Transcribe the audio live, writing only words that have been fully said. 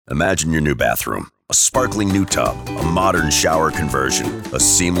Imagine your new bathroom. A sparkling new tub, a modern shower conversion, a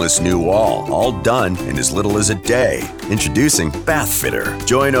seamless new wall, all done in as little as a day. Introducing Bath Fitter.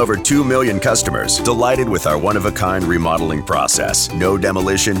 Join over 2 million customers delighted with our one-of-a-kind remodeling process. No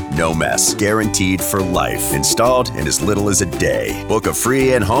demolition, no mess. Guaranteed for life. Installed in as little as a day. Book a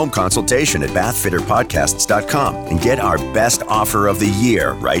free in-home consultation at bathfitterpodcasts.com and get our best offer of the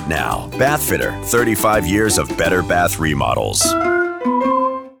year right now. Bath Fitter, 35 years of better bath remodels.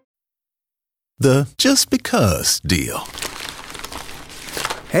 The just because deal.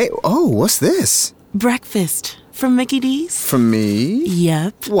 Hey, what's this? Breakfast from Mickey D's. From me?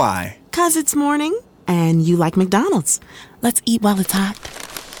 Yep. Why? 'Cause it's morning and you like McDonald's. Let's eat while it's hot.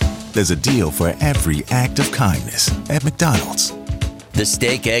 There's a deal for every act of kindness at McDonald's. The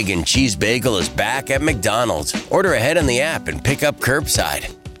steak, egg, and cheese bagel is back at McDonald's. Order ahead on the app and pick up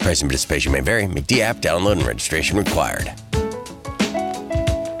curbside. Price and participation may vary. McD app download and registration required.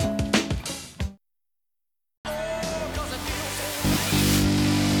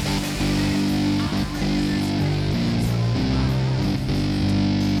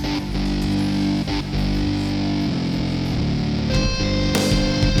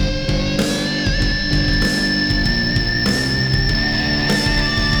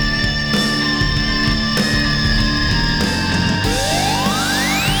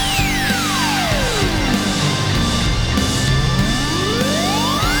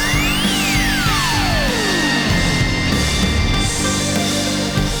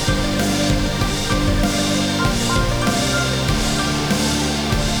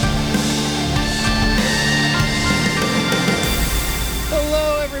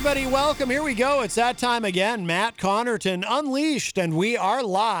 Here we go. It's that time again. Matt Connarton Unleashed, and we are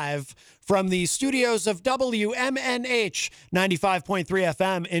live from the studios of WMNH 95.3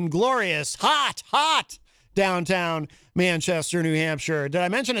 FM in glorious, hot downtown Manchester, New Hampshire. Did I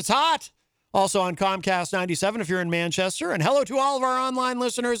mention it's hot? Also on Comcast 97 if you're in Manchester. And hello to all of our online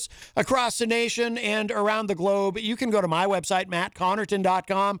listeners across the nation and around the globe. You can go to my website,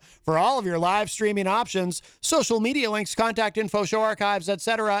 mattconnerton.com, for all of your live streaming options, social media links, contact info, show archives,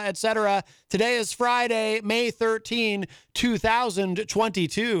 etc., etc. Today is Friday, May 13,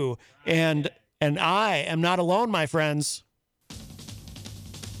 2022. And I am not alone, my friends.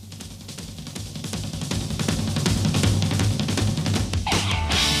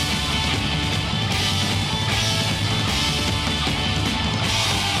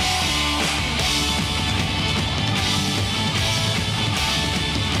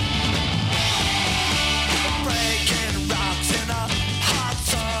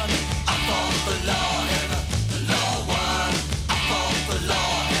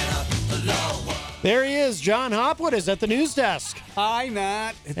 There he is. John Hopwood is at the news desk. Hi,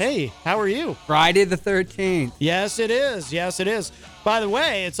 Matt. Hey, how are you? Friday the 13th. Yes, it is. Yes, it is. By the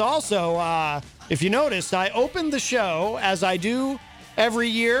way, it's also, if you noticed, I opened the show as I do every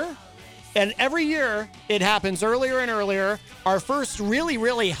year. And every year it happens earlier and earlier. Our first really,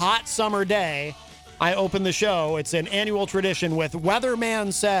 really hot summer day, I open the show. It's an annual tradition with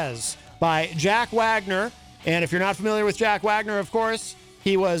Weatherman Says by Jack Wagner. And if you're not familiar with Jack Wagner, of course,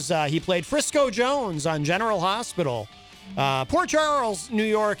 he played Frisco Jones on General Hospital. Port Charles, New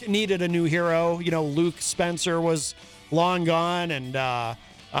York needed a new hero. You know, Luke Spencer was long gone, and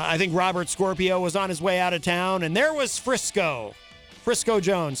I think Robert Scorpio was on his way out of town, and there was Frisco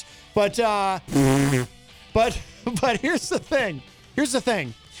Jones. But here's the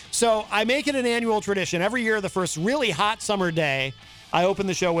thing. So I make it an annual tradition. Every year, the first really hot summer day, I open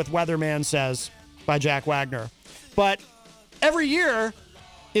the show with Weatherman Says by Jack Wagner. But every year,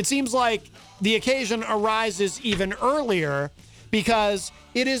 it seems like the occasion arises even earlier because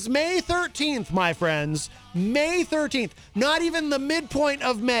it is May 13th, my friends. May 13th. Not even the midpoint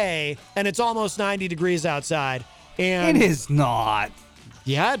of May, and it's almost 90 degrees outside. And it is not.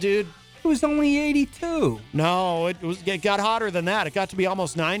 Yeah, dude. It was only 82. No, it got hotter than that. It got to be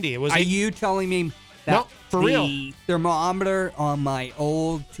almost 90. Are you telling me that no, for real. The thermometer on my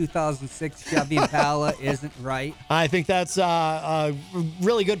old 2006 Chevy Impala isn't right? I think that's a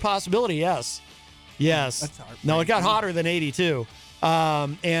really good possibility, yes. That's no, it got hotter than 82.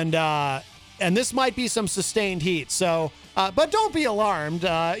 And this might be some sustained heat. So, but don't be alarmed.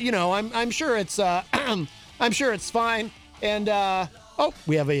 I'm sure it's I'm sure it's fine. And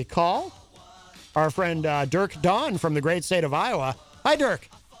we have a call. Our friend Dirk Don from the great state of Iowa. Hi, Dirk.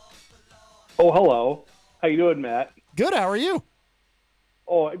 Oh, hello. How you doing, Matt? Good. How are you?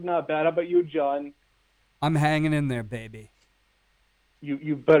 Oh, not bad. How about you, John? I'm hanging in there, baby.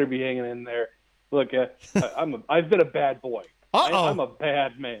 You better be hanging in there. Look, I've been a bad boy. Uh-oh. I'm a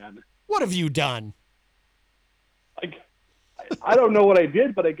bad man. What have you done? I don't know what I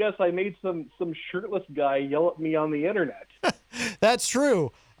did, but I guess I made some shirtless guy yell at me on the internet. That's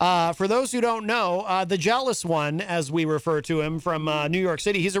true. For those who don't know, the jealous one, as we refer to him from New York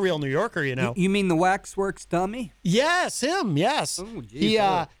City, he's a real New Yorker, you know. You mean the Waxworks dummy? Yes, him. Yes. Oh, geez,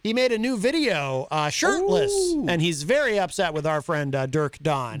 he made a new video shirtless, and he's very upset with our friend Dirk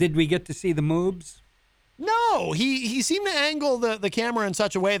Don. Did we get to see the moves? No, he seemed to angle the camera in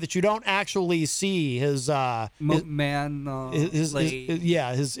such a way that you don't actually see his fallen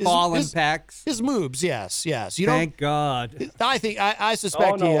pecs. His moves. Yes. You Thank God. I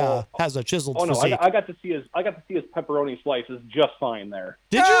suspect he has a chiseled physique. I got to see his pepperoni slices just fine there.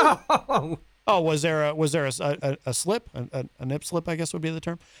 Did you? Oh, was there a slip, a nip slip? I guess would be the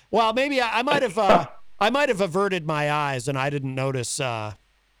term. Well, maybe I might have averted my eyes and I didn't notice.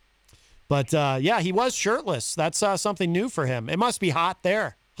 But yeah, he was shirtless. That's something new for him. It must be hot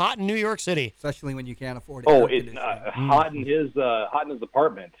there, hot in New York City, especially when you can't afford it. Oh, it's hot in his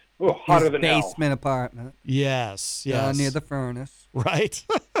apartment. Oh, hotter his than basement apartment. Yes, near the furnace, right,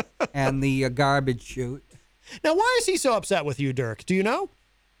 and the garbage chute. Now, why is he so upset with you, Dirk? Do you know?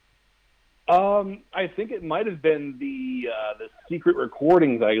 I think it might have been the secret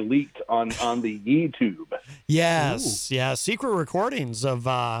recordings I leaked on the YouTube. Yes, yeah, secret recordings of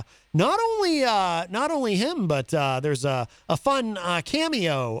not only him, but there's a fun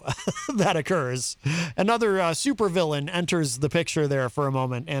cameo that occurs. Another supervillain enters the picture there for a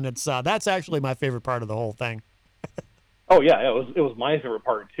moment, and it's that's actually my favorite part of the whole thing. Oh yeah, it was my favorite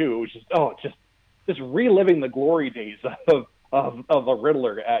part too. It was just reliving the glory days of a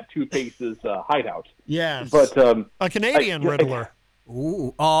Riddler at Two-Face's hideout. Yes, but a Canadian Riddler.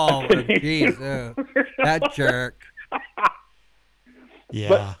 Ooh, oh, jeez, that jerk. Yeah.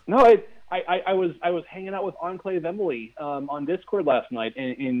 But no, I was hanging out with Enclave Emily on Discord last night,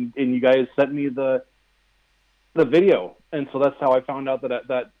 and you guys sent me the video, and so that's how I found out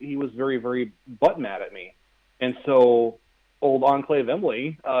that he was very, very butt mad at me, and so old Enclave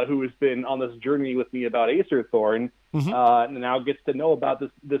Emily, who has been on this journey with me about Acer Thorn, now gets to know about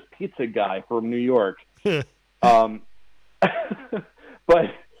this pizza guy from New York. But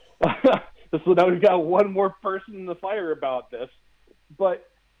so now we've got one more person in the fire about this. But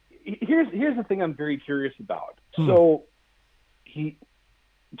here's the thing I'm very curious about. So he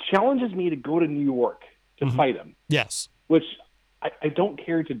challenges me to go to New York to fight him. Yes. Which I don't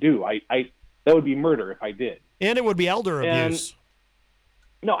care to do. That would be murder if I did. And it would be elder abuse.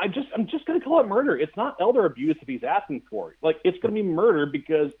 No, I'm just going to call it murder. It's not elder abuse if he's asking for it. Like, it's going to be murder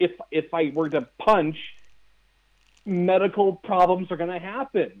because if I were to punch, medical problems are going to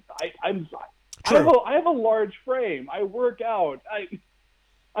happen. I have a large frame. I work out.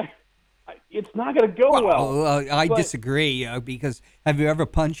 It's not going to go well. I disagree because have you ever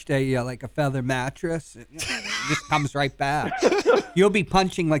punched a feather mattress? It just comes right back. You'll be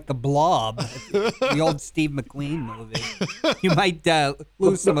punching like the Blob, the old Steve McQueen movie. You might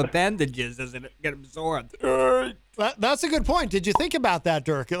lose some appendages as it get absorbed. That's a good point. Did you think about that,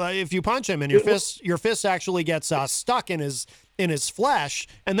 Dirk? If you punch him and your fist actually gets stuck in his flesh,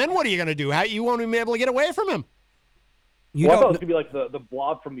 and then what are you going to do? You won't even be able to get away from him. I thought it was going to be like the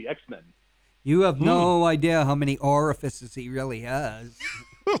Blob from the X-Men. You have no idea how many orifices he really has.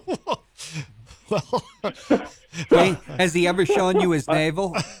 Well, hey, has he ever shown you his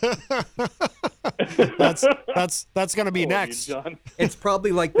navel? That's going to be next. It's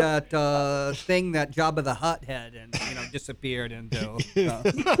probably like that thing that Jabba the Hutt had and disappeared into.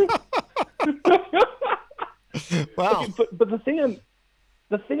 Wow. Okay, but the thing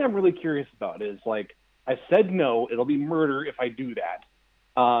I'm really curious about is, like, I said no, it'll be murder if I do that.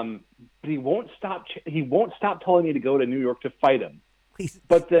 But he won't stop. He won't stop telling me to go to New York to fight him.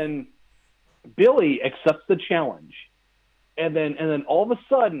 But then Billy accepts the challenge, and then all of a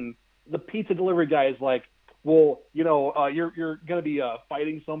sudden the pizza delivery guy is like, "Well, you're gonna be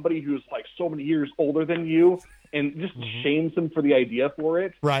fighting somebody who's like so many years older than you," and just shames him for the idea for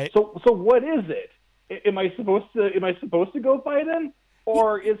it. Right. So what is it? Am I supposed to go fight him?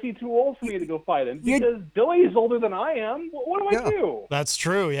 Or is he too old for me to go fight him? Because Billy is older than I am. What do I do? That's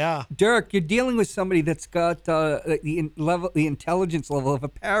true, yeah. Dirk, you're dealing with somebody that's got the intelligence level of a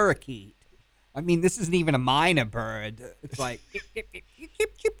parakeet. I mean, this isn't even a minor bird. It's like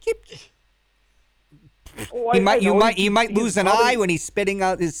he might lose an eye when he's spitting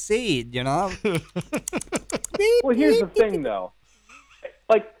out his seed. Well, here's the thing, though.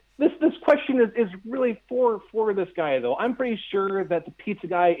 Like, This question is really for this guy, though. I'm pretty sure that the pizza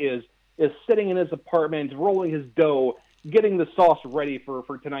guy is sitting in his apartment, rolling his dough, getting the sauce ready for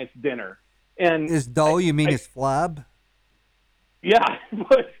tonight's dinner. And his dough, you mean his flab? Yeah,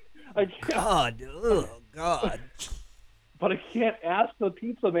 but God. but I can't ask the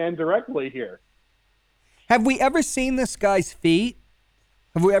pizza man directly here. Have we ever seen this guy's feet?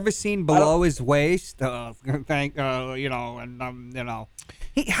 Have we ever seen below his waist? How do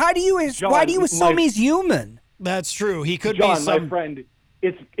you John, why do you assume he's human? That's true. He could John, be some. my friend,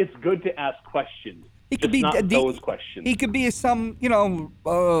 it's good to ask questions. He could just be not those questions. He could be some,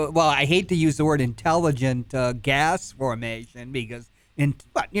 well, I hate to use the word intelligent gas formation because,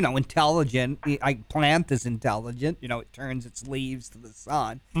 intelligent. A plant is intelligent. It turns its leaves to the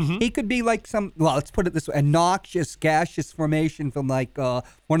sun. Mm-hmm. He could be like let's put it this way, a noxious gaseous formation from like one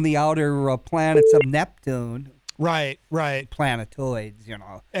of the outer planets of Neptune. Right. Planetoids,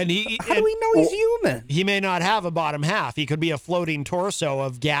 And how do we know he's human? He may not have a bottom half. He could be a floating torso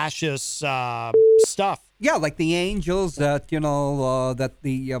of gaseous stuff. Yeah, like the angels that that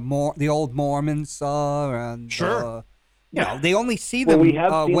the old Mormons saw, and Sure. they only see Well, them we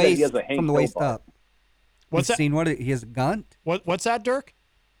have seen that he has a Hank from the Hill waist butt. up. What's You've that? seen what he has a gun? What's that, Dirk?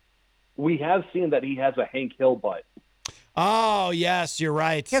 We have seen that he has a Hank Hill butt. Oh, yes, you're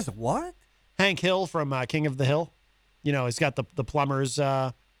right. He has a what? Hank Hill from King of the Hill. He's got the plumbers.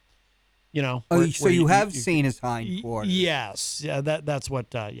 So you have seen his hind quarters. Yes, yeah. That's what.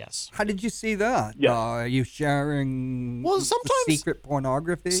 Yes. How did you see that? Yeah. Are you sharing sometimes secret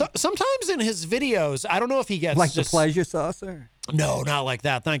pornography? Sometimes in his videos, I don't know if he gets Like the pleasure saucer? No, not like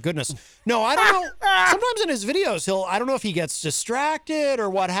that. Thank goodness. No, I don't know. Sometimes in his videos, I don't know if he gets distracted or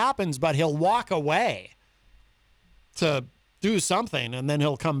what happens, but he'll walk away to do something, and then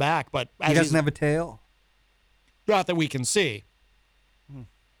he'll come back. But He doesn't have a tail? not that we can see.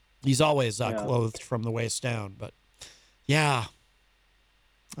 He's always clothed from the waist down. But yeah,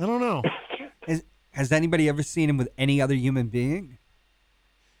 I don't know. Has anybody ever seen him with any other human being?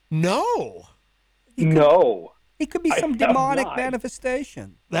 No, No. He could be I some have demonic not.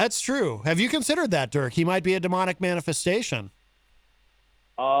 manifestation. that's true. Have you considered that, Dirk? He might be a demonic manifestation.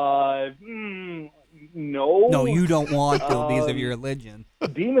 No. No, you don't want to because of your religion.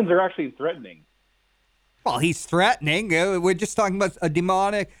 Demons are actually threatening. Well, he's threatening. We're just talking about a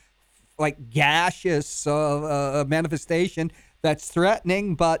demonic, like gaseous manifestation that's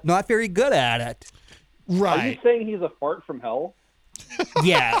threatening, but not very good at it. Are you Right. saying he's a fart from hell?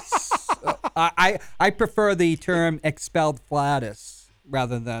 Yes. I prefer the term expelled flatus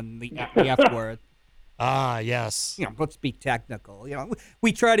rather than the F word. Ah, yes. Let's be technical.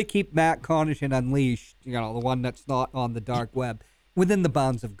 We try to keep Matt Connarton unleashed, the one that's not on the dark web, within the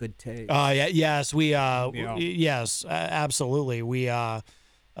bounds of good taste. Yes, yes, absolutely. We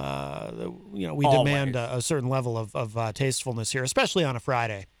demand a certain level of tastefulness here, especially on a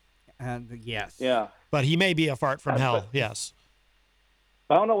Friday. And yes. Yeah. But he may be a fart from hell. Yes.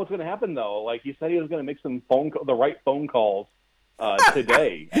 I don't know what's going to happen, though. Like, he said he was going to make some the right phone calls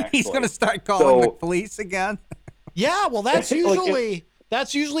today, actually. He's going to start calling the So- police again. Yeah, well, that's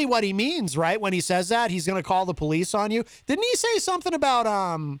Like, usually what he means, right? When he says that, he's going to call the police on you. Didn't he say something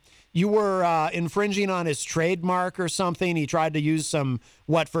about you were infringing on his trademark or something? He tried to use some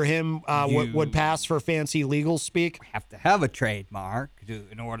what for him would pass for fancy legal speak. Have to have a trademark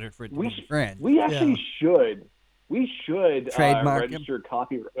in order for it to be infringed. We actually should. We should Trademark register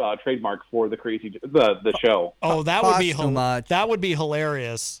copy trademark for the the show. Oh, that Costs would be too much. that would be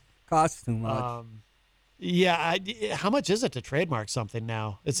hilarious. Costs too much. Yeah, how much is it to trademark something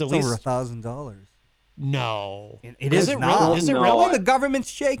now? It's at It's least over $1,000. no. It is it not. really? Is it No. really? The government's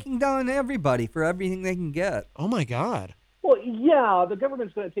shaking down everybody for everything they can get. Oh my God. Well, yeah, the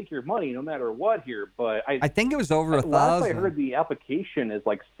government's going to take your money no matter what here, but I think it was over last I $1,000. heard the application is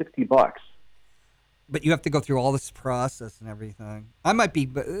like $60. But you have to go through all this process and everything. I might be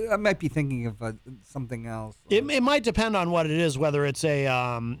thinking of something else. It might depend on what it is, whether it's a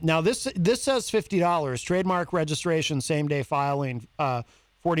now this says $50, trademark registration, same day filing,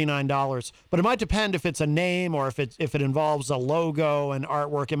 $49. But it might depend if it's a name or if it involves a logo and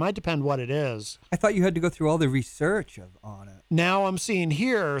artwork. It might depend what it is. I thought you had to go through all the research on it. Now I'm seeing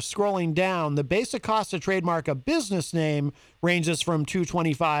here, scrolling down, the basic cost to trademark a business name ranges from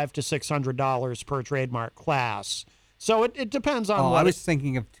 $225 to $600 per trademark class. So it depends on I what. was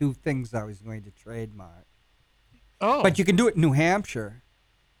thinking of two things I was going to trademark. Oh, But you can do it in New Hampshire,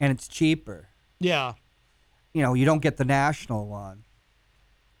 and it's cheaper. yeah, You don't get the national one.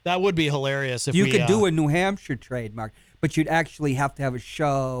 that would be hilarious if You we could do a New Hampshire trademark, but you'd actually have to have a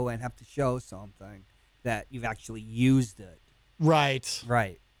show and have to show something that you've actually used it. right.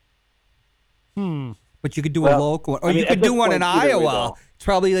 Right. But you could do a Well, local one. Or I mean, you could at do this one in point, either way, Iowa. though. It's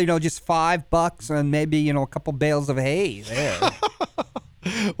probably, just $5 and maybe, a couple bales of hay there.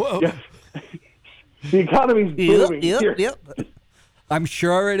 Whoa. Yeah. The economy's booming here. Yep. I'm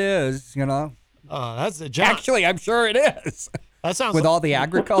sure it is, That's John. Actually, I'm sure it is. That sounds With like, all the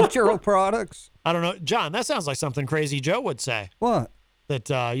agricultural products. I don't know, John. That sounds like something Crazy Joe would say. What? That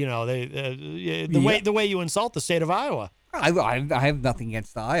the way you insult the state of Iowa. I have nothing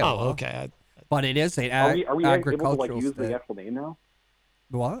against Iowa. Oh, okay. But it is an Are we able to agricultural use the state. actual name now?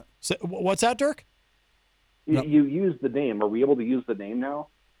 What? So, what's that, Dirk? No. You used the name. Are we able to use the name now?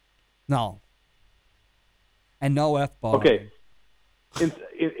 No. And no F-bomb. Okay.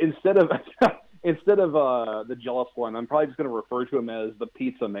 Instead of the jealous one, I'm probably just going to refer to him as the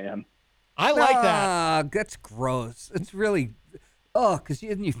Pizza Man. I like that. That's gross. It's really, because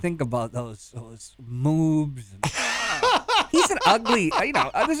you think about those moves. He's an ugly.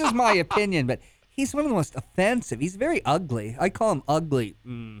 This is my opinion, but he's one of the most offensive. He's very ugly. I call him ugly.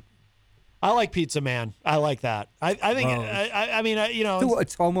 I like Pizza Man. I like that. I think. I mean,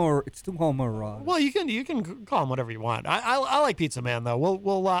 It's too homoerotic. Well, you can call him whatever you want. I like Pizza Man though.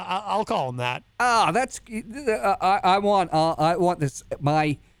 I'll call him that. That's. I want this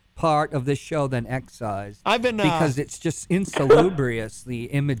my part of this show then excised. I've been because it's just insalubrious, the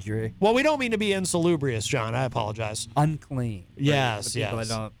imagery. Well, we don't mean to be insalubrious, John. I apologize. Unclean. Yes, People yes.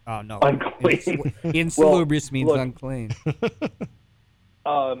 that don't, no. Unclean. Insalubrious means look, unclean.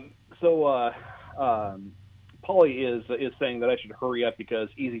 Pauly is saying that I should hurry up because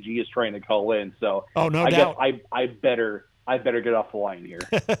Easy G is trying to call in. So no I doubt. guess I better get off the line here.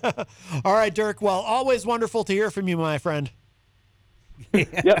 All right, Dirk. Well, always wonderful to hear from you, my friend.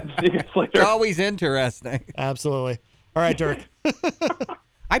 Yep. See you guys later. It's always interesting. Absolutely. All right, Dirk.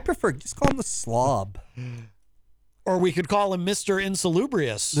 I prefer just call him the slob. Or we could call him Mr.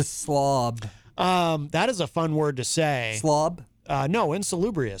 Insalubrious. The slob. That is a fun word to say. Slob? No,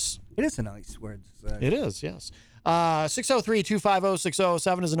 insalubrious. It is a nice word to say. It is, yes.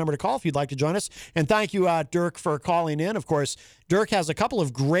 603-250-6007 is the number to call if you'd like to join us. And thank you, Dirk, for calling in. Of course, Dirk has a couple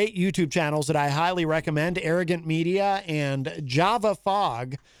of great YouTube channels that I highly recommend, Arrogant Media and Java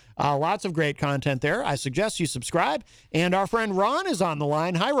Fog. Lots of great content there. I suggest you subscribe. And our friend Ron is on the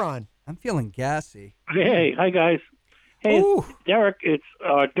line. Hi, Ron. I'm feeling gassy. Hey, hi, guys. Hey, Ooh. Derek, it's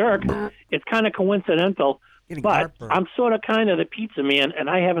Dirk. It's kind of coincidental, Getting but heartburn. I'm sort of kind of the pizza man, and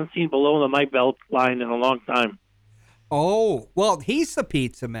I haven't seen below the mic belt line in a long time. Oh, well, he's the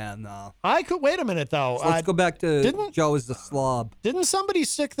pizza man, though. Wait a minute, though. So let's go back to Joe as the slob. Didn't somebody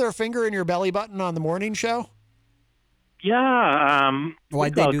stick their finger in your belly button on the morning show? Yeah.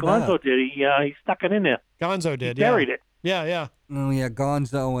 Why'd they do Gonzo that? did. He stuck it in there. Gonzo did, He buried it. Yeah. Oh, yeah,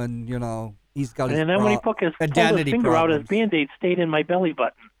 Gonzo, and, he's got his And then when he pulled his identity finger out, problems. his Band-Aid stayed in my belly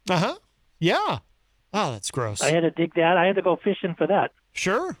button. Uh-huh. Yeah. Oh, that's gross. I had to dig that. I had to go fishing for that.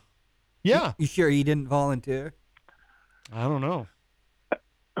 Sure. Yeah. You sure he didn't volunteer? I don't know.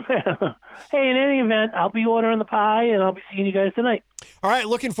 Hey, in any event, I'll be ordering the pie, and I'll be seeing you guys tonight. All right,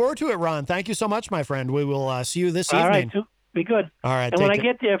 looking forward to it, Ron. Thank you so much, my friend. We will see you this All evening. right, be good. All right. And when I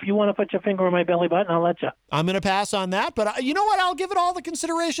get there, if you want to put your finger on my belly button, I'll let you. I'm going to pass on that, but you know what? I'll give it all the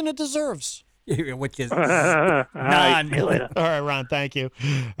consideration it deserves. Which is All right, none. see you later. All right, Ron, thank you.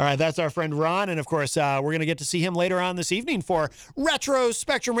 All right, that's our friend Ron. And, of course, we're going to get to see him later on this evening for Retro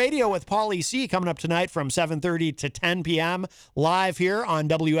Spectrum Radio with Pauly C. coming up tonight from 7:30 to 10 p.m. live here on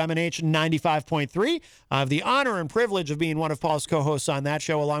WMNH 95.3. I have the honor and privilege of being one of Paul's co-hosts on that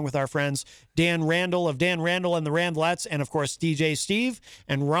show, along with our friends Dan Randall of Dan Randall and the Randlettes, and, of course, DJ Steve.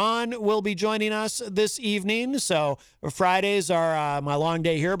 And Ron will be joining us this evening. So Fridays are my long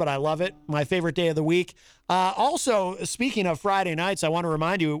day here, but I love it. My favorite day of the week. Also, speaking of Friday nights, I want to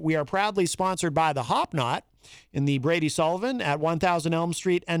remind you, we are proudly sponsored by the Hop Knot in the Brady Sullivan at 1000 Elm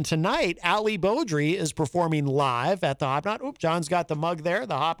Street. And tonight, Ali Beaudry is performing live at the Hop Knot. Oop, John's got the mug there,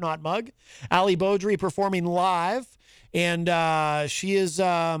 the Hop Knot mug. Ali Beaudry performing live. And she is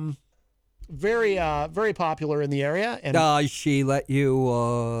very popular in the area. And does she let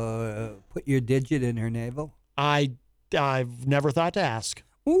you put your digit in her navel? I've never thought to ask.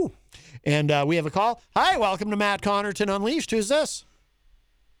 Ooh. And we have a call. Hi, welcome to Matt Connarton Unleashed. Who's this?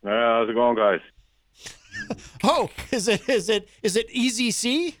 How's it going, guys? Oh, is it Easy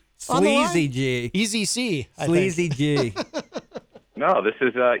C? Sleazy G. Easy C. Sleazy G. No, this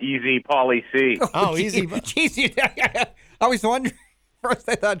is Easy Pauly C. Oh, Easy. Jeez, I was wondering. First,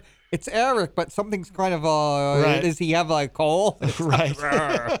 I thought it's Eric, but something's kind of right. Does he have a cold? Right.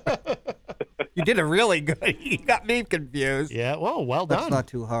 You did a really good. You got me confused. Yeah. Well done. That's not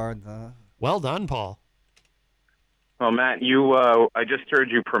too hard, though. Well done, Paul. Well, Matt, I just heard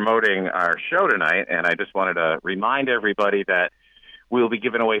you promoting our show tonight, and I just wanted to remind everybody that we'll be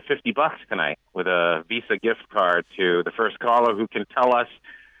giving away $50 tonight with a Visa gift card to the first caller who can tell us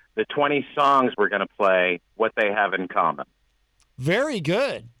the 20 songs we're going to play, what they have in common. Very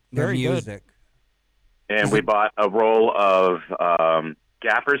good. Their Very music. good. and we bought a roll of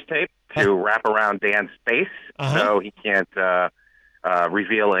gaffer's tape to wrap around Dan's face so he can't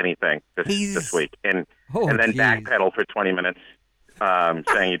reveal anything this week, and then backpedal for 20 minutes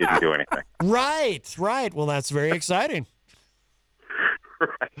saying he didn't do anything. Right. Well, that's very exciting.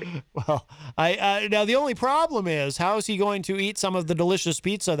 Right. Well, I now the only problem is, how is he going to eat some of the delicious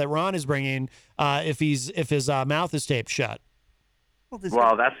pizza that Ron is bringing if his mouth is taped shut?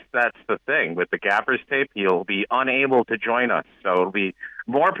 Well, that's the thing with the gaffer's tape. He'll be unable to join us, so it'll be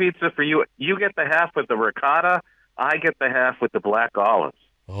more pizza for you. You get the half with the ricotta. I get the half with the black olives.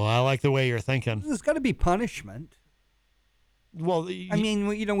 Oh, I like the way you're thinking. There's got to be punishment. Well, I mean,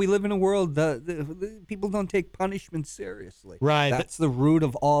 we live in a world the people don't take punishment seriously. Right. That's the root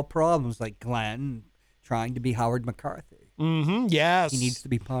of all problems, like Glenn trying to be Howard McCarthy. Mm-hmm. Yes. He needs to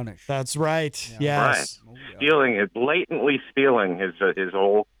be punished. That's right. Yeah. Yes. Right. Blatantly stealing his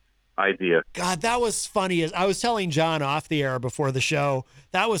whole idea. God, that was funny. I was telling John off the air before the show,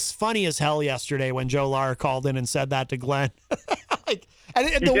 that was funny as hell yesterday when Joe Lar called in and said that to Glenn.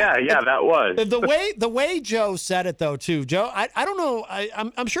 That was. The way Joe said it though too. Joe, I don't know.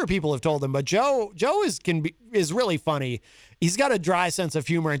 I'm sure people have told him, but Joe is really funny. He's got a dry sense of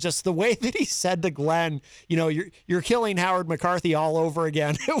humor, and just the way that he said to Glenn, you're killing Howard McCarthy all over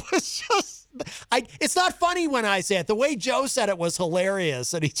again. It was just, it's not funny when I say it. The way Joe said it was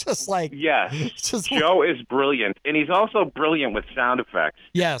hilarious, and he's just like, Joe is brilliant, and he's also brilliant with sound effects.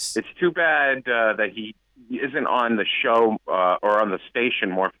 Yes, it's too bad that he isn't on the show or on the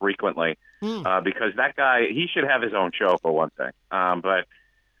station more frequently, because that guy, he should have his own show for one thing. But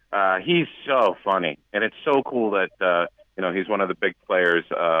he's so funny, and it's so cool that he's one of the big players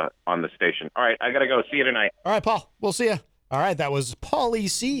on the station. All right, I gotta go. See you tonight. All right, Paul. We'll see you. All right, that was Pauly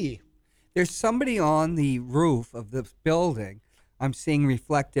C. There's somebody on the roof of this building I'm seeing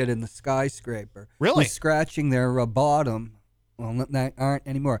reflected in the skyscraper. Really? Who's scratching their bottom. Well, they aren't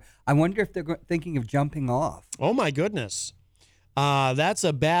anymore. I wonder if they're thinking of jumping off. Oh, my goodness. That's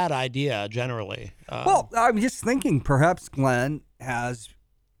a bad idea, generally. Well, I'm just thinking perhaps Glenn is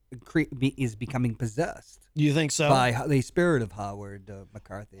becoming possessed. You think so? By the spirit of Howard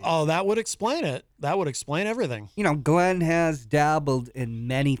McCarthy. Oh, that would explain it. That would explain everything. Glenn has dabbled in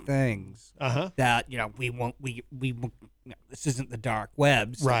many things that, we won't, this isn't the dark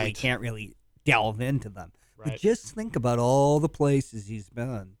web, so we can't really delve into them. Right. But just think about all the places he's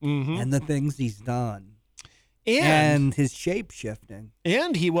been and the things he's done. And his shape shifting.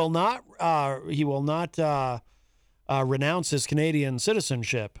 And he will not renounce his Canadian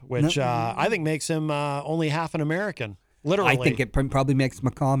citizenship, which I think makes him only half an American. Literally, I think it probably makes him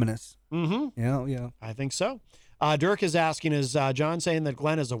a communist. Mm-hmm. Yeah. I think so. Dirk is asking, is John saying that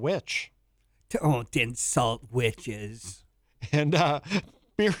Glenn is a witch? Don't insult witches. And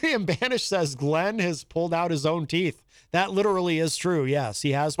Miriam Banish says Glenn has pulled out his own teeth. That literally is true. Yes,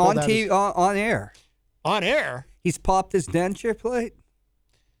 he has pulled out on air. On air? He's popped his denture plate?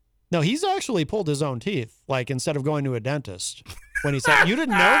 No, he's actually pulled his own teeth, like instead of going to a dentist. When he said, you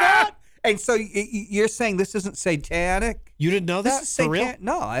didn't know that? And so you're saying this isn't satanic? You didn't know that? This is for real?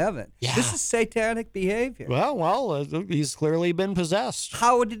 No, I haven't. Yeah. This is satanic behavior. Well, he's clearly been possessed.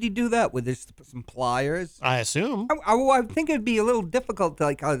 How did he do that? With some pliers? I assume. I think it'd be a little difficult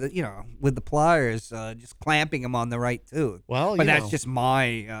to, with the pliers, just clamping him on the right tooth. Well, but that's just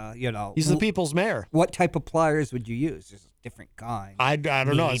my, He's the people's mayor. What type of pliers would you use? There's different kind. I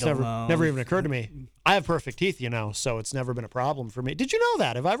don't know. It's never even occurred to me. I have perfect teeth, so it's never been a problem for me. Did you know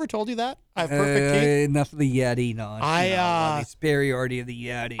that? Have I ever told you that? I have perfect teeth. Enough of the Yeti nonsense. The superiority of the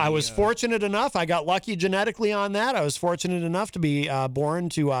Yeti. I was fortunate enough. I got lucky genetically on that. I was fortunate enough to be born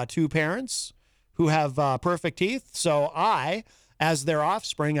to two parents who have perfect teeth. So I, as their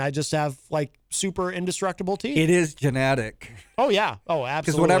offspring, I just have super indestructible teeth. It is genetic. Oh yeah. Oh, absolutely.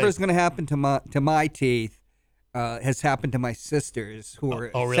 Because whatever's going to happen to my teeth has happened to my sisters who are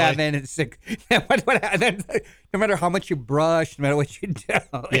really? 7 and 6. No matter how much you brush, no matter what you do,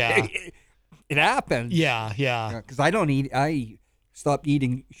 it happens. Yeah. Because I stopped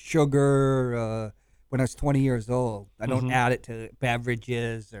eating sugar when I was 20 years old. I don't add it to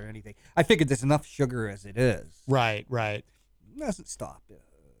beverages or anything. I figured there's enough sugar as it is. Right. It doesn't stop the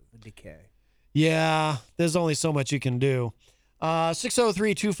decay. Yeah, there's only so much you can do.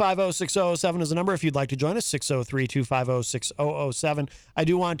 603-250-6007 is the number if you'd like to join us, 603-250-6007. I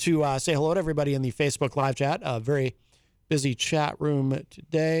do want to say hello to everybody in the Facebook live chat. A very busy chat room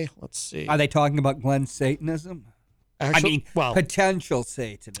today. Let's see. Are they talking about Glenn's Satanism? Potential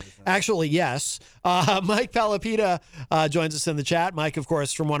Satanism. Actually, yes. Mike Palapita joins us in the chat. Mike, of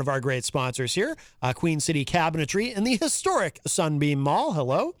course, from one of our great sponsors here, Queen City Cabinetry in the historic Sunbeam Mall.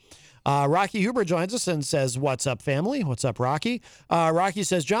 Hello. Rocky Huber joins us and says, "What's up, family? What's up, Rocky?" Rocky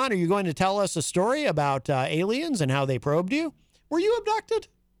says, "John, are you going to tell us a story about aliens and how they probed you? Were you abducted?"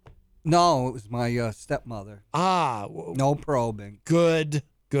 No, it was my stepmother. No probing. Good.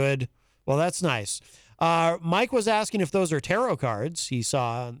 Well, that's nice. Mike was asking if those are tarot cards he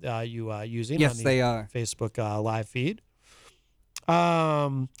saw you using Yes, on the they are. Facebook live feed.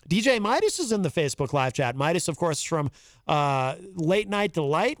 DJ Midas is in the Facebook live chat. Midas, of course, from Late Night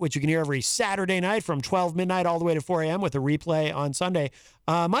Delight, which you can hear every Saturday night from 12 midnight all the way to 4 a.m. with a replay on Sunday.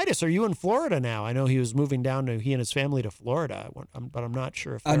 Midas, are you in Florida now? I know he was moving down he and his family to Florida, but I'm not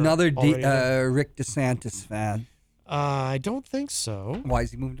sure if they're Another already there. Rick DeSantis fan. I don't think so. Why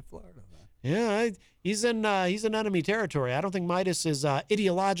is he moving to Florida? Yeah, he's in enemy territory. I don't think Midas is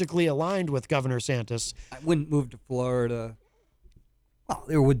ideologically aligned with Governor Santis. I wouldn't move to Florida. Well,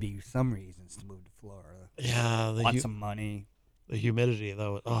 there would be some reasons to move to Florida. Yeah, lots of money. The humidity,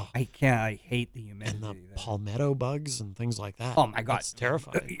 though. Oh, I can't. I hate the humidity. And the palmetto bugs and things like that. Oh my God, it's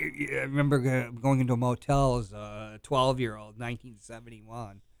terrifying. I remember going into a motel as a 12-year-old,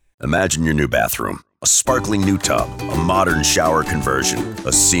 1971. Imagine your new bathroom. A sparkling new tub, a modern shower conversion,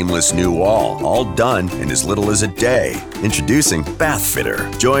 a seamless new wall, all done in as little as a day. Introducing Bath Fitter.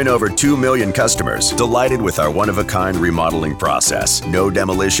 Join over 2 million customers delighted with our one-of-a-kind remodeling process. No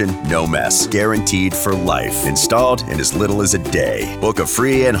demolition, no mess. Guaranteed for life. Installed in as little as a day. Book a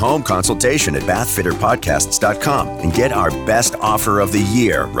free in-home consultation at bathfitterpodcasts.com and get our best offer of the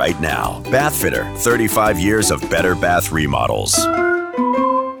year right now. Bath Fitter, 35 years of better bath remodels.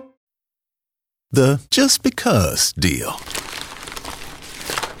 The just because deal.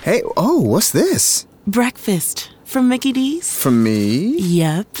 Hey, what's this? Breakfast from Mickey D's. From me?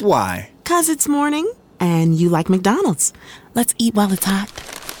 Yep. Why? 'Cause it's morning and you like McDonald's. Let's eat while it's hot.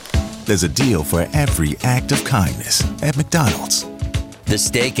 There's a deal for every act of kindness at McDonald's. The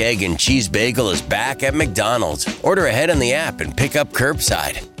steak, egg, and cheese bagel is back at McDonald's. Order ahead on the app and pick up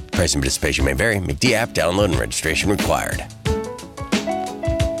curbside. Price and participation may vary. McD app download and registration required.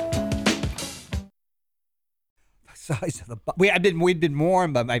 Size of the we'd been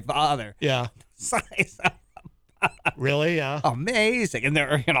warned by my father. Yeah. Size of Really? Yeah. Amazing. And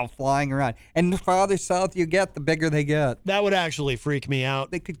they're, flying around. And the farther south you get, the bigger they get. That would actually freak me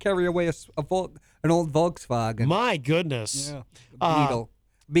out. They could carry away an old Volkswagen. My goodness. Yeah.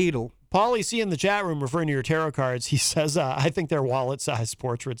 Beetle. Pauly C in the chat room referring to your tarot cards. He says, I think they're wallet-sized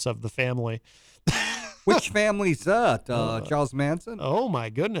portraits of the family. Which family's that? Charles Manson? Oh, my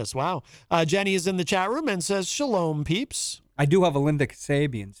goodness. Wow. Jenny is in the chat room and says, "Shalom, peeps." I do have a Linda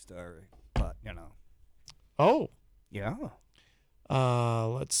Kasabian story, but, Oh. Yeah.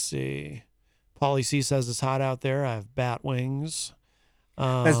 Let's see. Pauly C says it's hot out there. I have bat wings.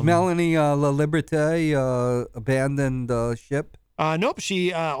 Has Melanie La Liberté abandoned ship? Nope.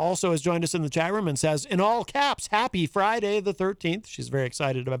 She also has joined us in the chat room and says, in all caps, happy Friday the 13th. She's very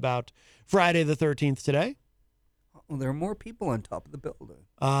excited about Friday the 13th today. Well, there are more people on top of the building.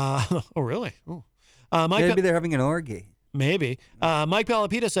 Oh, really? Ooh. Maybe they're having an orgy. Maybe. Mike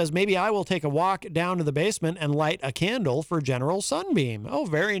Palapita says, maybe I will take a walk down to the basement and light a candle for General Sunbeam. Oh,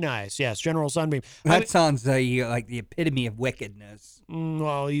 very nice. Yes, General Sunbeam. That sounds like the epitome of wickedness.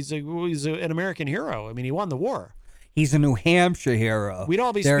 Well, he's an American hero. I mean, he won the war. He's a New Hampshire hero. We'd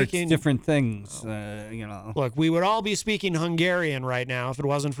all be They're speaking different things, Look, we would all be speaking Hungarian right now if it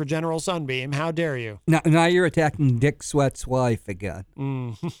wasn't for General Sunbeam. How dare you? Now you're attacking Dick Sweat's wife again.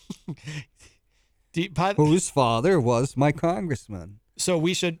 Whose father was my congressman. So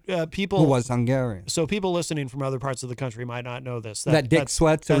we should, people... Who was Hungarian. So people listening from other parts of the country might not know this. That Dick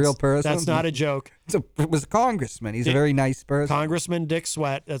Sweat's a real person? That's not a joke. It was a congressman. He's a very nice person. Congressman Dick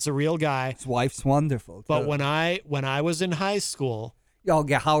Sweat. That's a real guy. His wife's wonderful, too. But when I was in high school... Oh,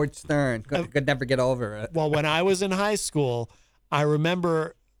 yeah, Howard Stern. Could never get over it. Well, when I was in high school, I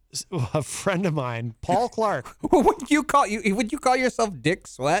remember a friend of mine, Paul Clark. Would you call yourself Dick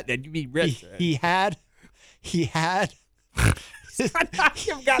Sweat? And you'd be rich. He had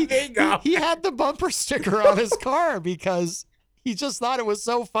You've got bingo. He had the bumper sticker on his car because he just thought it was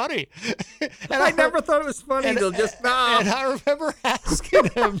so funny. And I never thought it was funny until just now. And I remember asking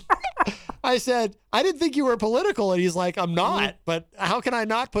him, I said, I didn't think you were political. And he's like, I'm not. But how can I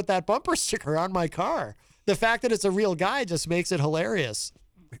not put that bumper sticker on my car? The fact that it's a real guy just makes it hilarious.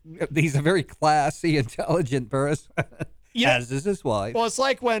 He's a very classy, intelligent person. As is his wife. Well, it's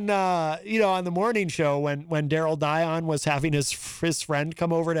like when, on the morning show, when Daryl Dion was having his friend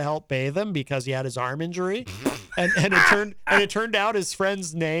come over to help bathe him because he had his arm injury. and it turned out his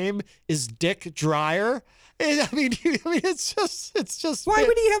friend's name is Dick Dryer. I mean, it's just. Why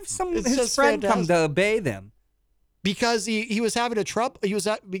would he have his friend come to bathe him? Because he was having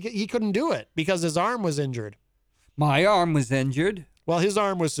he couldn't do it because his arm was injured. My arm was injured. Well, his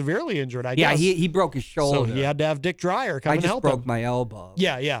arm was severely injured, I guess. Yeah, he broke his shoulder. So he had to have Dick Dreyer come and help him. I just broke my elbow.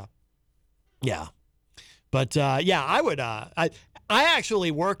 Yeah. But I would. I actually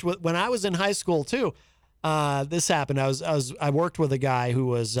worked with when I was in high school too. This happened. I worked with a guy who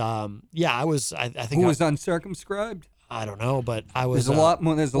was. I think who was uncircumscribed. I don't know, but I was. There's a lot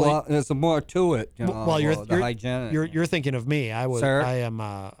more. There's more to it. You're thinking of me. I was. Sir? I am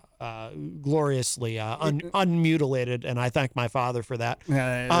gloriously unmutilated, and I thank my father for that.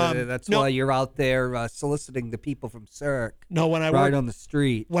 That's why you're out there soliciting the people from Cirque. No, when I right worked on the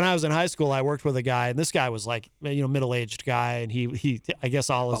street. When I was in high school, I worked with a guy, and this guy was like, middle-aged guy, and he I guess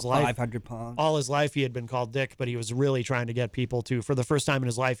all his life, 500 pounds. All his life, he had been called Dick, but he was really trying to get people to. For the first time in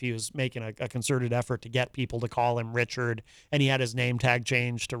his life, he was making a concerted effort to get people to call him Richard, and he had his name tag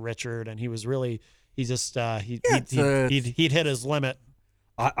changed to Richard, and he was really he'd hit his limit.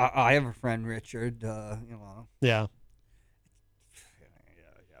 I have a friend, Richard. Yeah.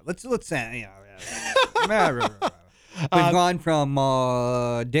 Let's say. We've gone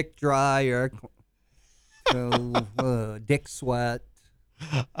from Dick Dreyer to Dick Sweat.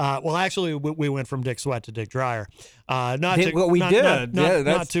 Well, actually, we went from Dick Sweat to Dick Dreyer. Not to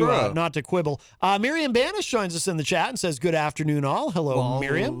quibble. Miriam Banish joins us in the chat and says, "Good afternoon, all." Hello,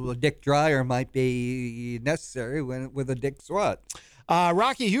 Miriam. Dick Dreyer might be necessary with a Dick Sweat.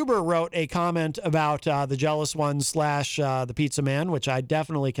 Rocky Huber wrote a comment about the Jealous One / the Pizza Man, which I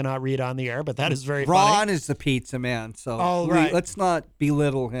definitely cannot read on the air, but that is very funny. Ron is the Pizza Man, so let's not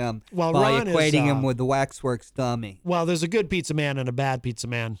belittle him by Ron equating him with the Waxworks dummy. Well, there's a good pizza man and a bad pizza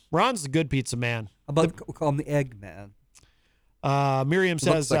man. Ron's the good pizza man. We call him the Egg Man. Miriam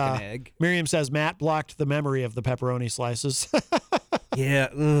says, like an egg. Miriam says Matt blocked the memory of the pepperoni slices. Yeah.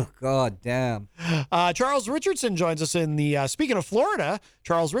 Oh, God damn. Charles Richardson joins us in the, speaking of Florida,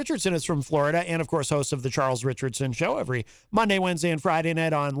 Charles Richardson is from Florida and, of course, host of the Charles Richardson Show every Monday, Wednesday, and Friday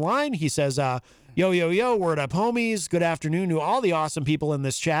night online. He says, yo, word up, homies. Good afternoon to all the awesome people in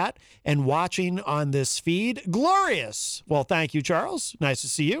this chat and watching on this feed. Glorious. Well, thank you, Charles. Nice to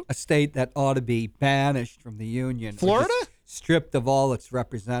see you. A state that ought to be banished from the Union. Florida? Stripped of all its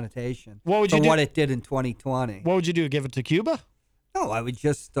representation. What would you do? What it did in 2020. What would you do? Give it to Cuba? No, I would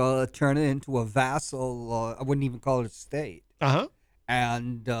just turn it into a vassal. I wouldn't even call it a state. Uh-huh.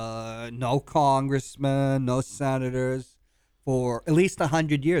 And no congressmen, no senators for at least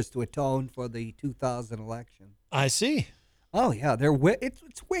 100 years to atone for the 2000 election. I see. Oh, yeah.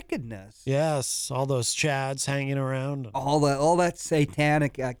 It's wickedness. Yes. All those chads hanging around. All that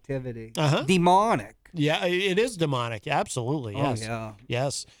satanic activity. Uh-huh. Demonic. Yeah, it is demonic. Absolutely. Yes. Oh, yeah.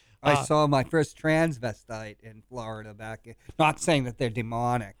 Yes. I saw my first transvestite in Florida not saying that they're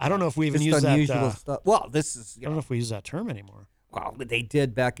demonic. I don't know if we even use that stuff. Well, this is. I don't know if we use that term anymore. Well, they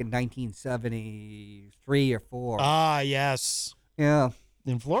did back in 1973 or 4. Ah, yes. Yeah.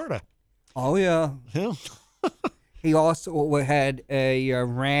 In Florida. Oh, yeah. Yeah. He also had a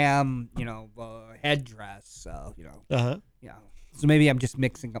ram, headdress. So, Uh-huh. Yeah. So maybe I'm just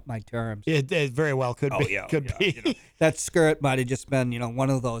mixing up my terms. It very well could be. Yeah, could be. That skirt might have just been, one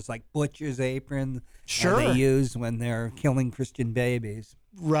of those like butcher's aprons they use when they're killing Christian babies.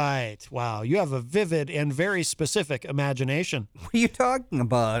 Right. Wow. You have a vivid and very specific imagination. What are you talking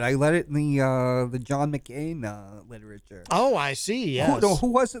about? I let it in the John McCain literature. Oh, I see. Yes.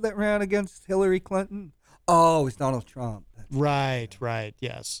 Who was it that ran against Hillary Clinton? Oh, it was Donald Trump. Right.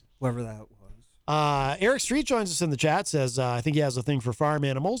 Yes. Whoever that was. Eric Street joins us in the chat, says, I think he has a thing for farm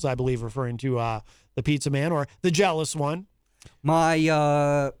animals, I believe referring to the Pizza Man or the Jealous One.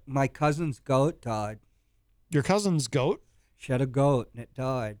 My cousin's goat died. Your cousin's goat? She had a goat, and it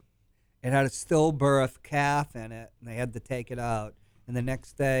died. It had a stillbirth calf in it, and they had to take it out. And the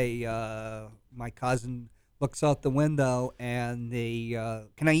next day, my cousin looks out the window, and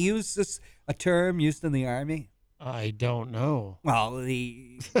can I use a term used in the Army? I don't know. Well,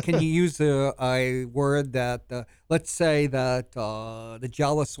 can you use a word that, let's say that the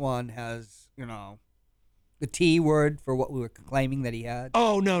Jealous One has, the T word for what we were claiming that he had?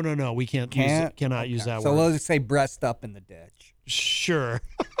 Oh, no. We cannot use that word. So let's say breast up in the ditch. Sure.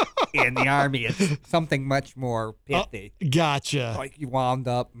 In the Army, it's something much more pithy. Gotcha. Like you wound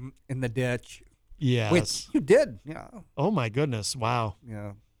up in the ditch. Yes. Which you did, Oh, my goodness. Wow.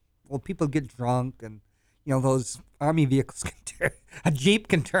 Yeah. Well, people get drunk and, those Army vehicles a Jeep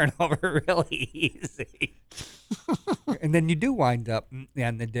can turn over really easy. And then you do wind up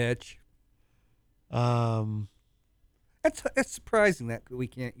in the ditch. It's surprising that we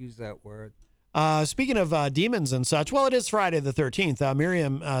can't use that word. Speaking of demons and such, well, it is Friday the 13th.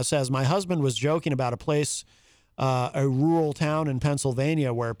 Miriam says, my husband was joking about a place a rural town in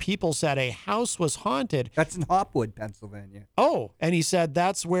Pennsylvania where people said a house was haunted. That's in Hopwood, Pennsylvania. Oh, and he said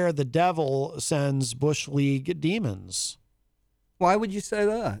that's where the devil sends Bush League demons. Why would you say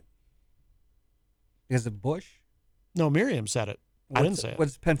that? Because of Bush? No, Miriam said it. I didn't say it. What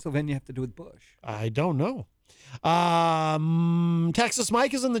does Pennsylvania have to do with Bush? I don't know. Texas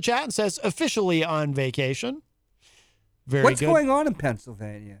Mike is in the chat and says, officially on vacation. Very What's good. going on in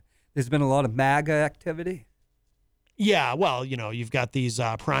Pennsylvania? There's been a lot of MAGA activity. Yeah, well, you've got these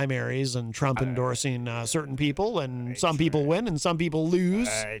primaries and Trump endorsing certain people, and some people win and some people lose.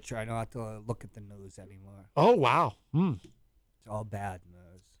 I try not to look at the news anymore. Oh, wow. It's all bad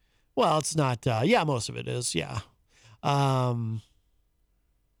news. Well, it's not. Most of it is. Yeah.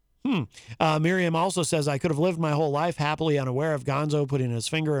 Miriam also says, I could have lived my whole life happily unaware of Gonzo putting his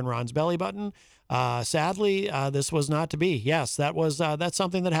finger in Ron's belly button. Sadly, this was not to be. Yes, that's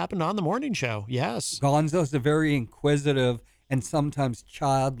something that happened on the morning show. Yes. Gonzo's a very inquisitive and sometimes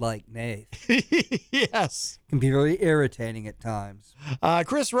childlike knave. Yes. Can be very irritating at times.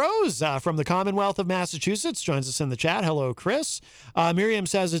 Chris Rose from the Commonwealth of Massachusetts joins us in the chat. Hello, Chris. Miriam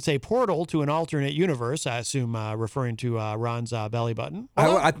says it's a portal to an alternate universe, I assume referring to Ron's belly button.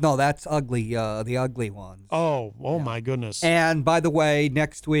 No, that's ugly. The ugly ones. Oh, my goodness. And by the way,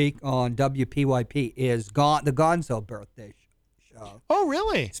 next week on WPYP is the Gonzo birthday show. Oh,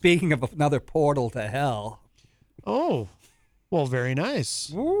 really? Speaking of another portal to hell. Oh, well, very nice.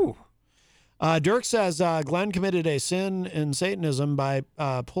 Ooh. Dirk says Glenn committed a sin in Satanism by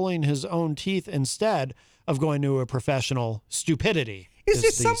pulling his own teeth instead of going to a professional. Stupidity. Is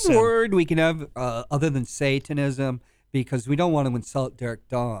there some word we can have other than Satanism? Because we don't want to insult Dirk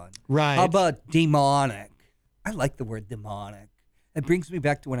Dawn. Right. How about demonic? I like the word demonic. It brings me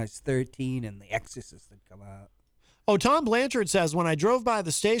back to when I was 13 and The Exorcist had come out. Oh, Tom Blanchard says, when I drove by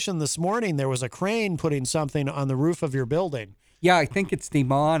the station this morning, there was a crane putting something on the roof of your building. Yeah, I think it's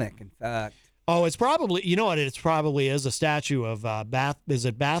demonic, in fact. Oh, it's probably, you know what, it probably is a statue of is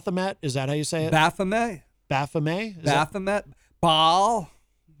it Baphomet? Is that how you say it? Baphomet? Baphomet? Baphomet? Baal?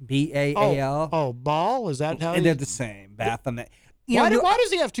 B-A-A-L? Oh, Baal? Is that how? They're the same. Baphomet. Why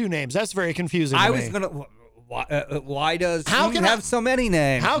does he have two names? That's very confusing to me. I was going to... Why does he have so many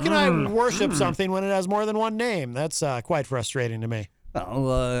names? How can I worship something when it has more than one name? That's quite frustrating to me.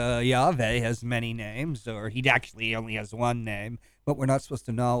 Well, Yahweh has many names, or he actually only has one name, but we're not supposed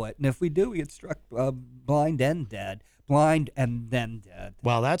to know it. And if we do, we get struck blind and dead. Blind and then dead.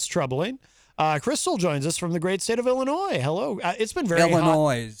 Well, that's troubling. Crystal joins us from the great state of Illinois. Hello. It's been very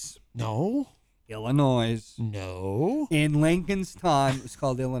Illinois. hot. No. Illinois. No. In Lincoln's time, it was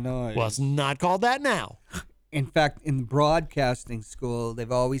called Illinois. Well, it's not called that now. In fact, in broadcasting school,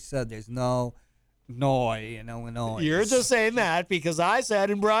 they've always said there's no Noi in Illinois. You're just saying that because I said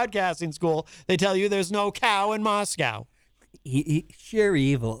in broadcasting school, they tell you there's no cow in Moscow. Sheer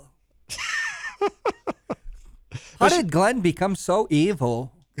evil. How did Glenn become so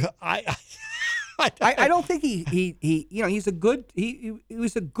evil? I don't think he's a good he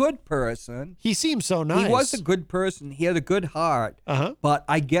was a good person. He seems so nice. He was a good person. He had a good heart. But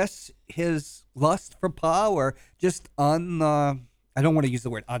I guess his lust for power just I don't want to use the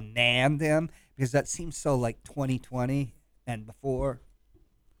word unnammed him because that seems so like 2020 and before.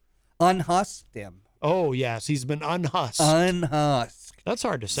 Unhusked him. Oh yes, he's been unhusked. Unhusked. That's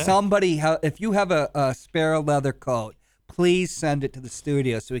hard to say. Somebody, if you have a spare leather coat, please send it to the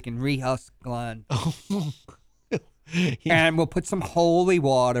studio so we can rehusk Glenn. And we'll put some holy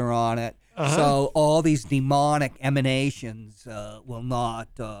water on it, so all these demonic emanations will not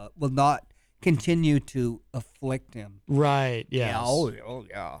continue to afflict him. Right. Yes. Yeah. Oh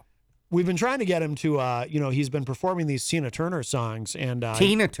yeah. We've been trying to get him to, he's been performing these Tina Turner songs, and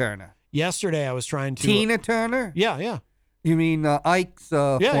Tina Turner. Yesterday, I was trying to Tina Turner. Yeah. You mean Ike's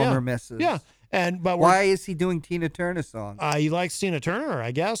former missus? Yeah. But why is he doing Tina Turner songs? He likes Tina Turner,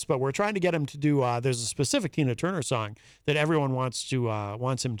 I guess. But we're trying to get him to do. There's a specific Tina Turner song that everyone wants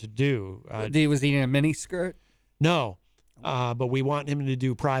him to do. Was he in a miniskirt? No, but we want him to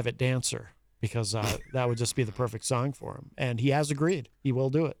do Private Dancer because that would just be the perfect song for him. And he has agreed. He will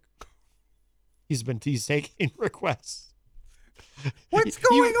do it. He's taking requests. What's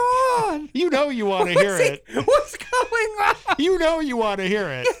going on? You know you want to hear it. What's going on? You know you want to hear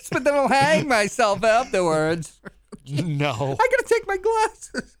it. Yes, but then I'll hang myself afterwards. No. I gotta take my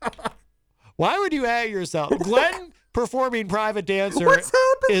glasses off. Why would you hang yourself? Glenn performing Private Dancer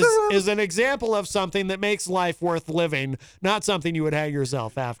is an example of something that makes life worth living, not something you would hang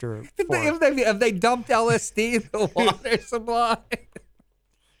yourself after. If they dumped LSD in the water supply.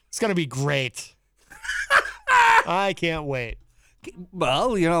 It's going to be great. I can't wait.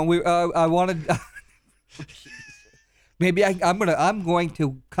 Well, I wanted. Maybe I'm going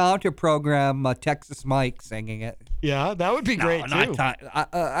to counter program Texas Mike singing it. Yeah, that would be great too.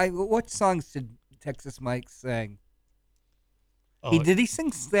 What songs did Texas Mike sing? Oh, Did he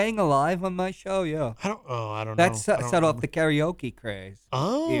sing "Staying Alive" on my show? Yeah. I don't know. That set remember. off the karaoke craze.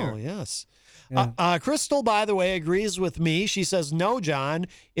 Oh, here. yes. Yeah. Crystal, by the way, agrees with me. She says, no, John,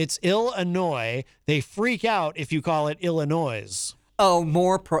 it's Illinois. They freak out if you call it Illinois. Oh,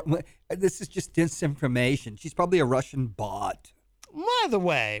 this is just disinformation. She's probably a Russian bot. By the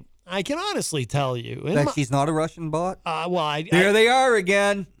way, I can honestly tell you. She's not a Russian bot? There they are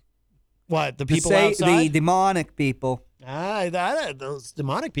again. What, the people outside? The demonic people. Those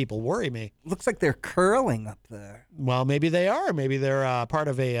demonic people worry me. Looks like they're curling up there. Well, maybe they are. Maybe they're part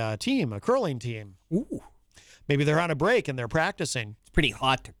of a team, a curling team. Ooh. Maybe they're on a break and they're practicing. It's pretty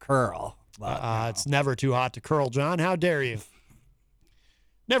hot to curl. It's never too hot to curl, John. How dare you?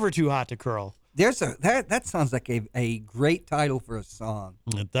 Never too hot to curl. That sounds like a great title for a song.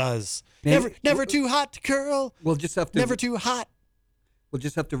 It does. Never too hot to curl. We'll just have to. Never too hot. We'll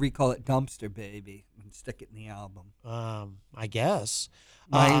just have to recall it Dumpster Baby and stick it in the album. I guess.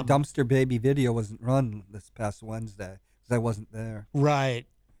 My Dumpster Baby video wasn't run this past Wednesday because I wasn't there. Right.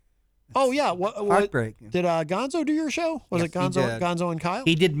 Oh, yeah. Heartbreaking. Did Gonzo do your show? Was it Gonzo and Kyle?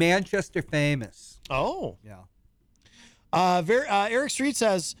 He did Manchester Famous. Oh. Yeah. Eric Street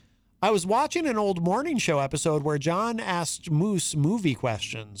says, I was watching an old morning show episode where John asked Moose movie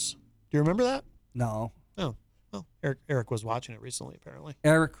questions. Do you remember that? No. Oh. Well, Eric was watching it recently, apparently.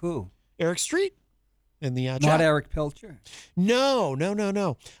 Eric who? Eric Street in the chat. Not Eric Pilcher? No.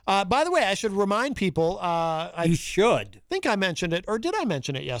 By the way, I should remind people. You should. Think I mentioned it, or did I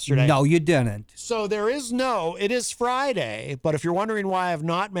mention it yesterday? No, you didn't. So it is Friday, but if you're wondering why I have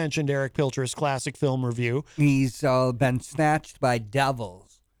not mentioned Eric Pilcher's classic film review. He's been snatched by devils.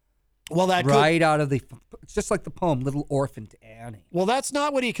 Well, out of it's just like the poem, Little Orphan to Annie. Well, that's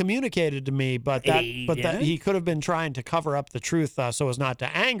not what he communicated to me, but that he could have been trying to cover up the truth so as not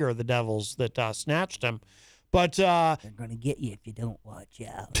to anger the devils that snatched him. But they're gonna get you if you don't watch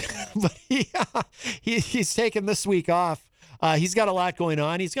out. But he's taken this week off. He's got a lot going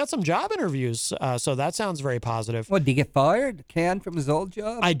on. He's got some job interviews, so that sounds very positive. What, did he get fired? Canned from his old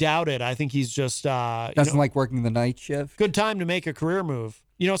job? I doubt it. I think he's just doesn't like working the night shift. Good time to make a career move.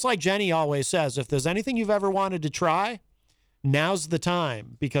 It's like Jenny always says, if there's anything you've ever wanted to try, now's the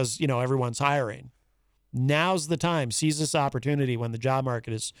time because, everyone's hiring. Now's the time. Seize this opportunity when the job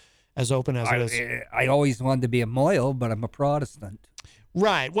market is as open as it is. I always wanted to be a Moyle, but I'm a Protestant.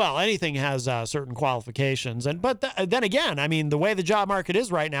 Right. Well, anything has certain qualifications. But then again, I mean, the way the job market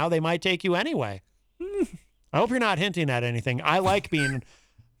is right now, they might take you anyway. I hope you're not hinting at anything. I like being...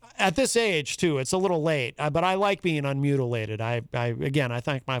 At this age, too, it's a little late, but I like being unmutilated. I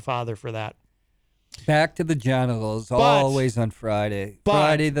thank my father for that. Back to the genitals, always on Friday.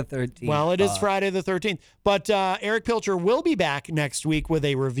 Friday the 13th. Well, it is Friday the 13th. But Eric Pilcher will be back next week with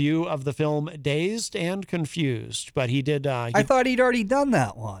a review of the film Dazed and Confused. But he did... I thought he'd already done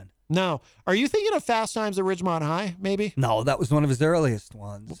that one. No. Are you thinking of Fast Times at Ridgemont High, maybe? No, that was one of his earliest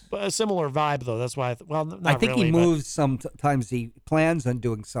ones. A similar vibe, though. That's why, I think he moves sometimes. He plans on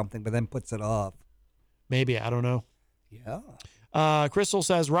doing something, but then puts it off. Maybe. I don't know. Yeah. Crystal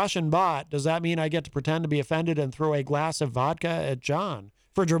says, Russian bot. Does that mean I get to pretend to be offended and throw a glass of vodka at John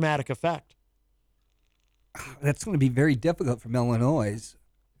for dramatic effect? That's going to be very difficult from Illinois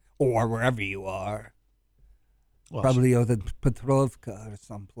or wherever you are. Well, probably over Petrovka or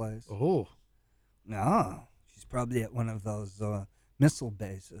someplace. Oh. No. She's probably at one of those missile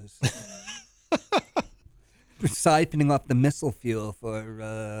bases. Siphoning off the missile fuel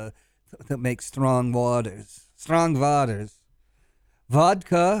to make strong waters. Strong waters.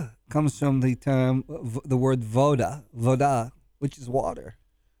 Vodka comes from the word voda, which is water.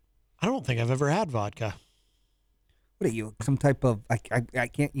 I don't think I've ever had vodka. What are you, some type of, I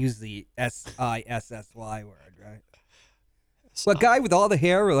can't use the SISSY word, right? So a guy with all the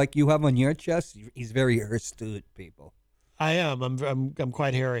hair like you have on your chest, he's very astute, people. I am. I'm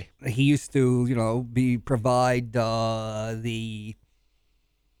quite hairy. He used to, provide the,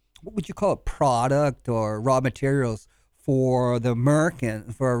 what would you call it, product or raw materials for the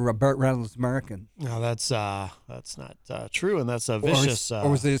Merkin, for Burt Reynolds Merkin. No, that's not true, and that's a vicious. Or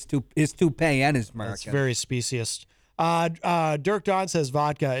was it his toupee and his Merkin? That's very specious. Dirk Don says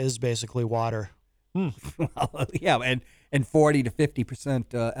vodka is basically water. Well, yeah, and 40 to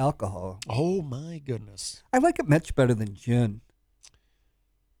 50% alcohol. Oh my goodness! I like it much better than gin.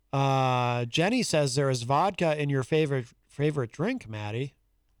 Jenny says there is vodka in your favorite drink, Maddie.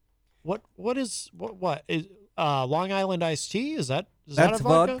 What is Long Island iced tea? Is that a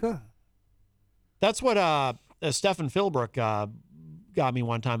vodka? That's what Stefan Philbrook got me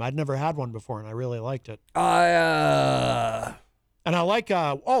one time. I'd never had one before, and I really liked it. And I like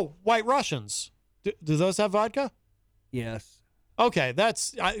White Russians. Do those have vodka? Yes. Okay,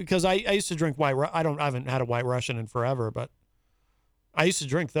 that's because I used to drink White. I haven't had a White Russian in forever, but I used to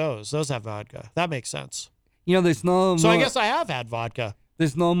drink those. Those have vodka. That makes sense. You know, there's no. So more, I guess I have had vodka.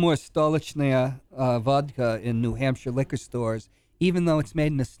 There's no more Stolichnya vodka in New Hampshire liquor stores, even though it's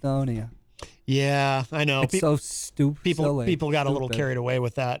made in Estonia. Yeah, I know. It's so stupid. People got a little carried away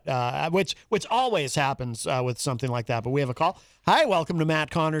with that, which always happens with something like that. But we have a call. Hi, welcome to Matt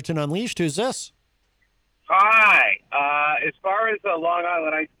Connarton Unleashed. Who's this? Hi. As far as Long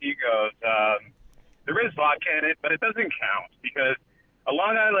Island iced tea goes, there is vodka in it, but it doesn't count because a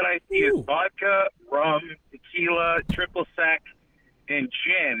Long Island iced tea is vodka, rum, tequila, triple sec, and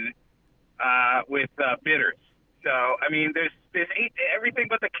gin with bitters. So, I mean, there's everything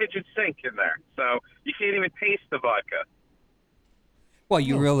but the kitchen sink in there. So you can't even taste the vodka. Well,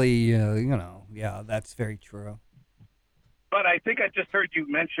 you really, yeah, that's very true. But I think I just heard you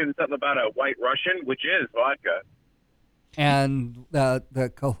mention something about a White Russian, which is vodka. And the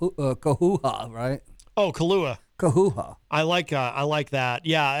Kahlua, right? Oh, Kahlua. Kahlua. I like that.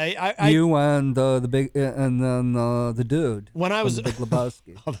 Yeah, I you and the big and then the dude. When I was the Big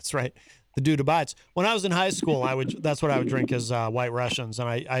Lebowski. Oh, that's right. The dude abides. When I was in high school, that's what I would drink is White Russians,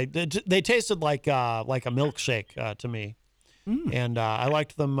 and they tasted like a milkshake to me, and I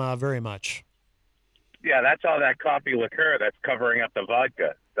liked them very much. Yeah, that's all that coffee liqueur that's covering up the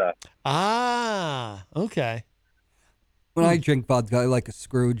vodka stuff. Ah, okay. When I drink vodka, I like a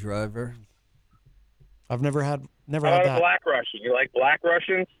screwdriver. I've never had How that. about a Black Russian? You like Black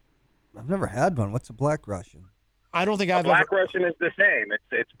Russians? I've never had one. What's a Black Russian? I don't think I've Black Russian is the same.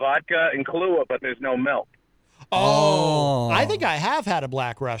 It's vodka and Kahlua, but there's no milk. Oh, I think I have had a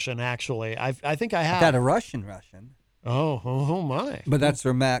Black Russian actually. I think I have. I've had a Russian. Oh my! But that's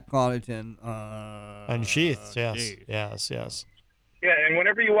for Matt Connarton. Unsheathed, yes. Yeah, and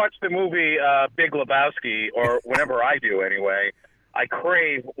whenever you watch the movie Big Lebowski, or whenever I do anyway, I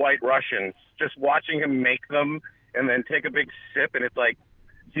crave White Russians. Just watching him make them and then take a big sip, and it's like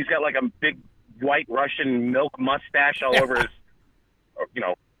he's got like a big White Russian milk mustache all over his,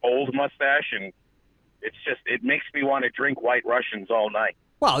 old mustache, and it makes me want to drink White Russians all night.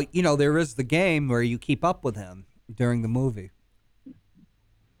 Well, there is the game where you keep up with him during the movie.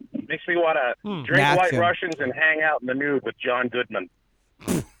 Makes me want to drink White Russians and hang out in the nude with John Goodman.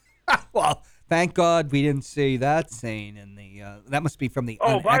 Well, thank God we didn't see that scene in the. That must be from the.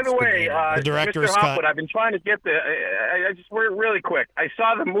 Oh, by the way, the director's Mr. Hopwood, I've been trying to get the. I just really quick. I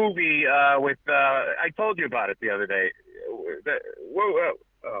saw the movie with. I told you about it the other day.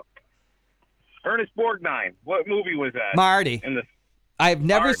 Ernest Borgnine. What movie was that? Marty. I've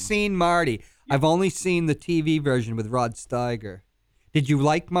never seen Marty. I've only seen the TV version with Rod Steiger. Did you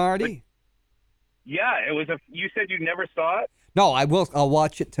like Marty? Yeah, it was you said you never saw it? No, I will. I'll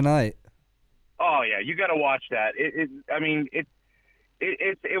watch it tonight. Oh yeah, you got to watch that. It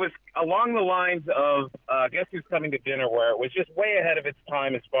was along the lines of Guess Who's Coming to Dinner, where it was just way ahead of its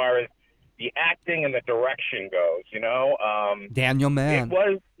time as far as the acting and the direction goes. Daniel Mann. It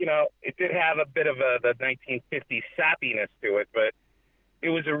was, it did have a bit of the 1950s sappiness to it, but it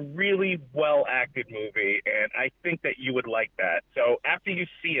was a really well-acted movie, and I think that you would like that. So after you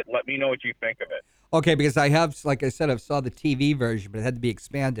see it, let me know what you think of it. Okay, because I have, like I said, I saw the TV version, but it had to be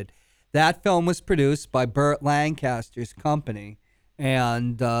expanded. That film was produced by Burt Lancaster's company,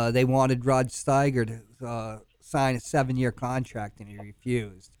 and they wanted Rod Steiger to sign a 7-year contract, and he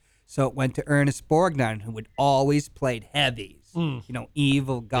refused. So it went to Ernest Borgnine, who had always played heavies,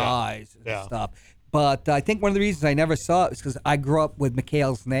 evil guys and stuff. But I think one of the reasons I never saw it is because I grew up with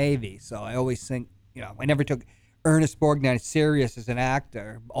McHale's Navy, so I always think, I never took Ernest Borgnine serious as an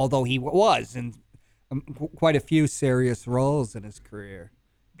actor, although he was in quite a few serious roles in his career,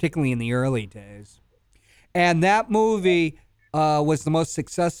 particularly in the early days. And that movie was the most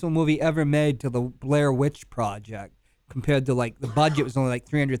successful movie ever made to the Blair Witch Project, compared to the budget was only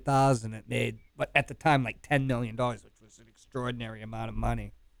 $300,000. It made, but at the time, $10 million, which was an extraordinary amount of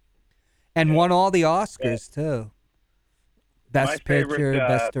money. And won all the Oscars, too. Best Picture,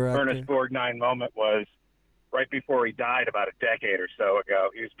 Best Director. Ernest Borgnine moment was right before he died about a decade or so ago.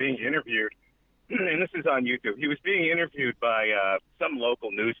 He was being interviewed, and this is on YouTube. He was being interviewed by some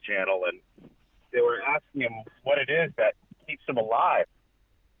local news channel, and they were asking him what it is that keeps him alive.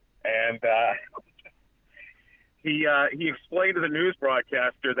 And he explained to the news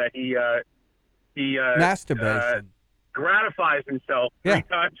broadcaster that he masturbation. Gratifies himself 3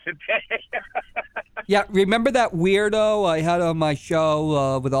 times a day. Yeah, remember that weirdo I had on my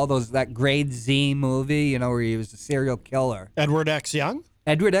show with all that Grade Z movie, where he was a serial killer? Edward X. Young?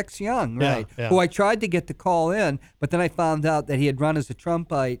 Edward X. Young, right. Yeah. Who I tried to get to call in, but then I found out that he had run as a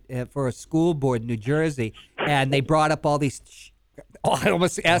Trumpite for a school board in New Jersey, and they brought up all these, I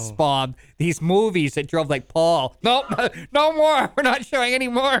almost S-bombed, these movies that drove like Paul. Nope, no more. We're not showing any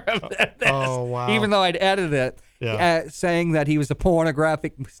more of this. Oh, wow. Even though I'd edited it, saying that he was a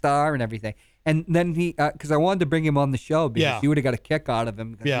pornographic star and everything. And then because I wanted to bring him on the show because you would have got a kick out of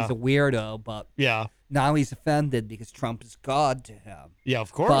him because he's a weirdo, but now he's offended because Trump is God to him. Yeah,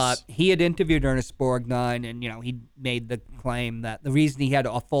 of course. But he had interviewed Ernest Borgnine, and he made the claim that the reason he had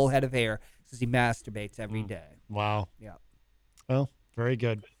a full head of hair is because he masturbates every day. Wow. Yeah. Well, very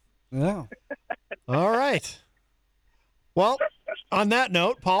good. Yeah. All right. Well, on that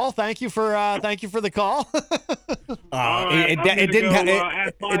note, Paul, thank you for the call. It didn't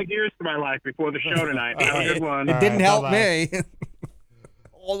add 5 years to my life before the show tonight. Have a good one. It didn't help me.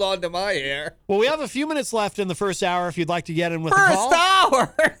 Hold on to my hair. Well, we have a few minutes left in the first hour if you'd like to get in with the call.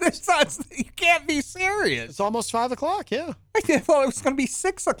 First hour? You can't be serious. It's almost 5 o'clock, yeah. I thought it was going to be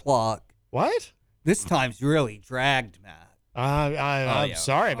 6 o'clock. What? This time's really dragged, Matt. I'm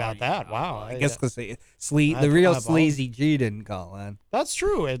sorry about that. Wow. I guess because the real sleazy G didn't call in. That's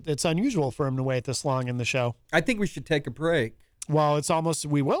true. It's unusual for him to wait this long in the show. I think we should take a break. Well,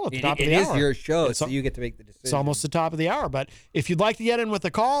 we will at the top of the hour. It is your show, so you get to make the decision. It's almost the top of the hour. But if you'd like to get in with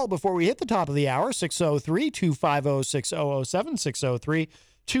a call before we hit the top of the hour, 603-250-6007,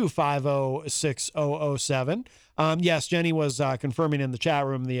 603-250-6007. Yes, Jenny was confirming in the chat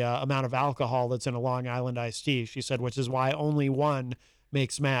room the amount of alcohol that's in a Long Island iced tea. She said, which is why only one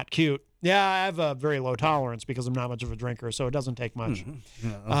makes Matt cute. Yeah, I have a very low tolerance because I'm not much of a drinker, so it doesn't take much.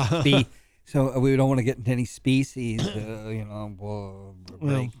 So we don't want to get into any species,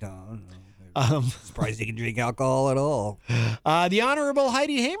 breakdown. Surprised you can drink alcohol at all. The Honorable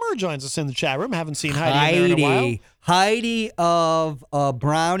Heidi Hamer joins us in the chat room. Haven't seen Heidi in there in a while. Heidi of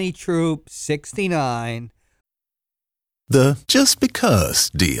Brownie Troop 69. The just because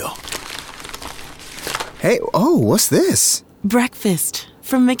deal. Hey, what's this? Breakfast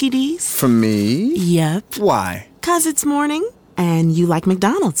from Mickey D's. From me? Yep. Why? 'Cause it's morning and you like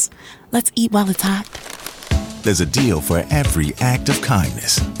McDonald's. Let's eat while it's hot. There's a deal for every act of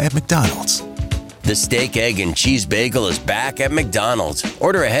kindness at McDonald's. The steak, egg, and cheese bagel is back at McDonald's.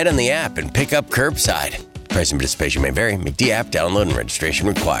 Order ahead on the app and pick up curbside. Price and participation may vary. McD app download and registration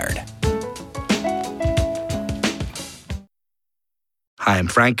required. Hi, I'm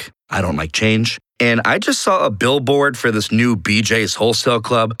Frank. I don't like change. And I just saw a billboard for this new BJ's Wholesale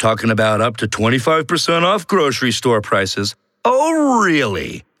Club talking about up to 25% off grocery store prices. Oh,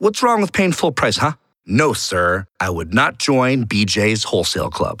 really? What's wrong with paying full price, huh? No, sir. I would not join BJ's Wholesale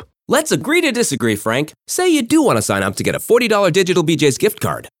Club. Let's agree to disagree, Frank. Say you do want to sign up to get a $40 digital BJ's gift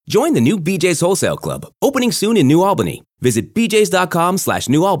card. Join the new BJ's Wholesale Club, opening soon in New Albany. Visit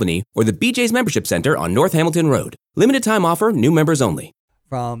bjs.com/New Albany or the BJ's Membership Center on North Hamilton Road. Limited time offer, new members only.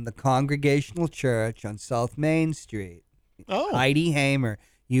 From the Congregational Church on South Main Street. Oh. Heidi Hamer,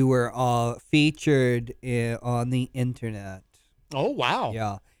 you were featured on the internet. Oh, wow.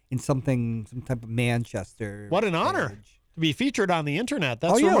 Yeah, in some type of Manchester. What an honor to be featured on the internet.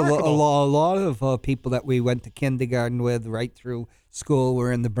 That's yeah, remarkable. A lot of people that we went to kindergarten with right through school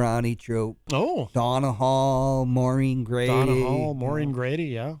were in the Brownie Troop. Oh. Donna Hall, Maureen Grady. Grady,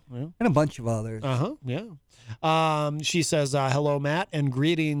 yeah. And a bunch of others. Yeah. She says, hello, Matt, and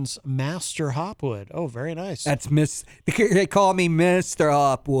greetings, Master Hopwood. Oh, very nice. That's they call me Mr.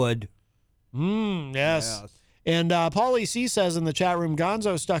 Hopwood. Yes. And Pauly C says in the chat room,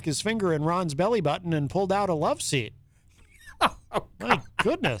 Gonzo stuck his finger in Ron's belly button and pulled out a love seat. My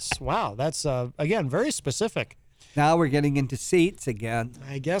goodness. Wow. That's, again, very specific. Now we're getting into seats again.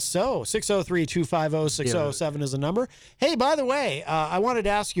 I guess so. 603-250-6007 is a number. Hey, by the way, I wanted to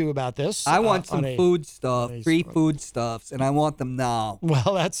ask you about this. I want some food stuff, free food stuffs, and I want them now.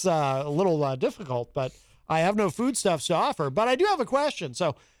 Well, that's a little difficult, but I have no foodstuffs to offer. But I do have a question.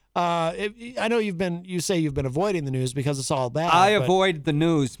 So I know you say you've been avoiding the news because it's all bad. I avoid the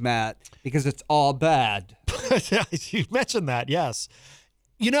news, Matt, because it's all bad. You mentioned that, yes.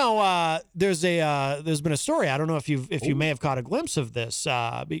 You know, there's been a story. I don't know if you may have caught a glimpse of this,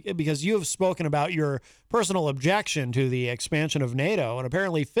 because you have spoken about your personal objection to the expansion of NATO, and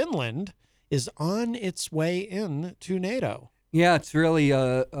apparently Finland is on its way in to NATO. Yeah, it's really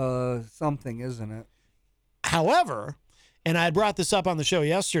something, isn't it? However, and I brought this up on the show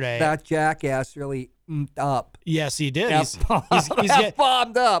yesterday. That jackass really up. Yes, he did. He's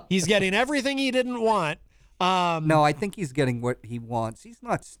bombed up. He's getting everything he didn't want. No, I think he's getting what he wants. He's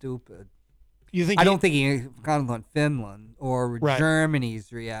not stupid. I don't think he commented on Finland or Right.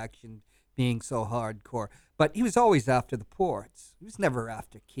 Germany's reaction being so hardcore. But he was always after the ports. He was never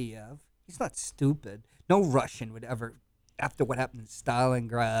after Kiev. He's not stupid. No Russian would ever, after what happened in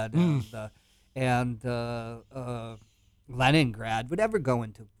Stalingrad and Leningrad, would ever go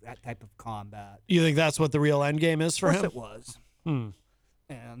into that type of combat. You think that's what the real end game is for him? Of course it was.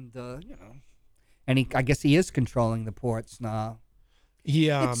 And, and I guess he is controlling the ports now.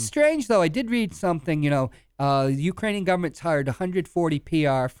 It's strange, though. I did read something, the Ukrainian government's hired 140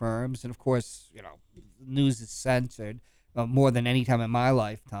 PR firms, and of course, news is censored more than any time in my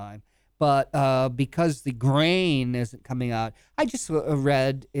lifetime. But because the grain isn't coming out, I just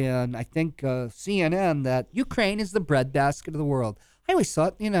read in, I think, CNN that Ukraine is the breadbasket of the world. I always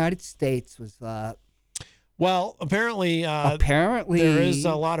thought the United States was that. Well, apparently there is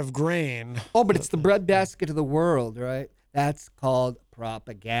a lot of grain. Oh, but it's the breadbasket of the world, right? That's called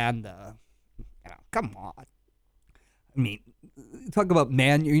propaganda. Come on. I mean, talk about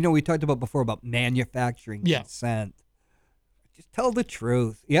we talked about before about manufacturing consent. Just tell the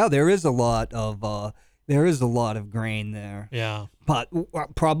truth. Yeah, there is a lot of grain there. Yeah. But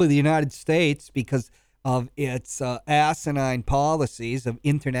probably the United States, because of its asinine policies of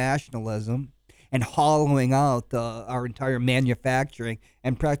internationalism and hollowing out our entire manufacturing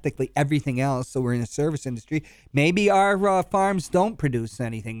and practically everything else, so we're in a service industry. Maybe our farms don't produce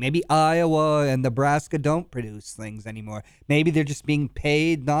anything. Maybe Iowa and Nebraska don't produce things anymore. Maybe they're just being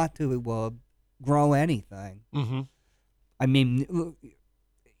paid not to grow anything. Mm-hmm. I mean,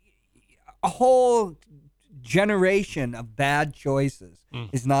 a whole generation of bad choices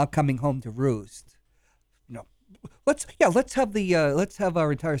is now coming home to roost. Let's have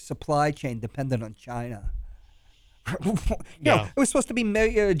our entire supply chain dependent on China. It was supposed to be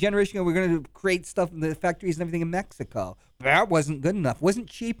a generation ago. We're going to create stuff in the factories and everything in Mexico. That wasn't good enough. Wasn't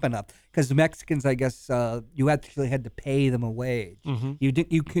cheap enough because the Mexicans, I guess, you actually had to pay them a wage. Mm-hmm. You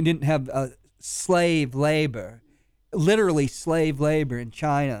didn't have slave labor. Literally slave labor in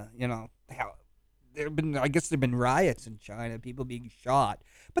China. There've been riots in China, people being shot.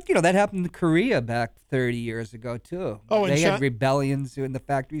 But that happened in Korea back 30 years ago too. Oh, they had rebellions in the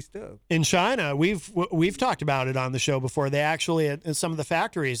factories too. In China, we've talked about it on the show before. They actually in some of the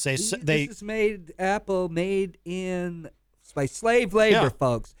factories this is Apple made by slave labor,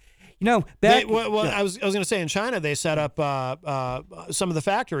 folks. Back. I was going to say in China they set up some of the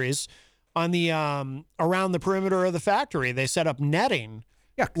factories on the around the perimeter of the factory. They set up netting.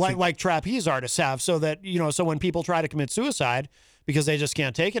 Yeah, like trapeze artists have, so that so when people try to commit suicide because they just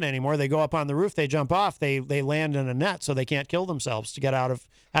can't take it anymore, they go up on the roof, they jump off, they land in a net, so they can't kill themselves to get out of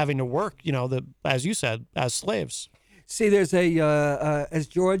having to work. As you said, as slaves. See, there's as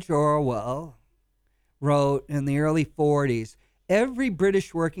George Orwell wrote in the early 40s, every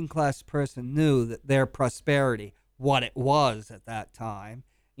British working class person knew that their prosperity, what it was at that time,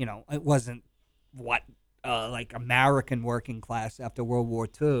 it wasn't what. Like American working class after World War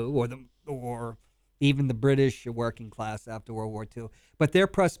II, or even the British working class after World War II, but their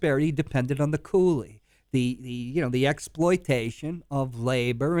prosperity depended on the coolie, the exploitation of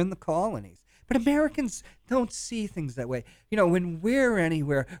labor in the colonies. But Americans don't see things that way. When we're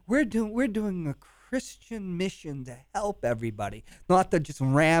anywhere, we're doing a Christian mission to help everybody, not to just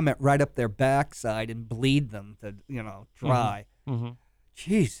ram it right up their backside and bleed them to dry. Mm-hmm.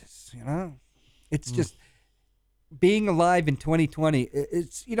 Jesus, it's just. Being alive in 2020,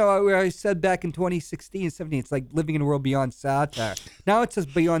 it's, where I said back in 2016 and 17, it's like living in a world beyond satire. Now it says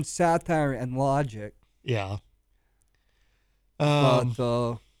beyond satire and logic. Yeah.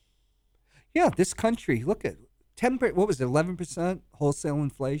 But, this country, look at 11% wholesale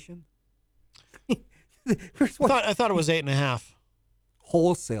inflation? I thought it was 8.5%.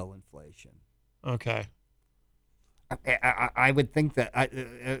 Wholesale inflation. Okay. I would think that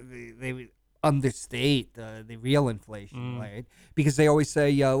they would understate the real inflation rate, because they always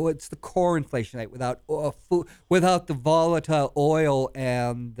say, it's the core inflation rate without the volatile oil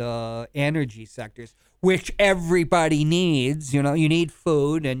and energy sectors, which everybody needs. You need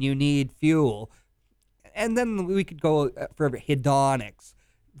food and you need fuel, and then we could go forever. Hedonics,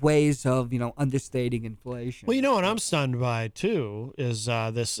 ways of understating inflation. Well, what I'm stunned by too is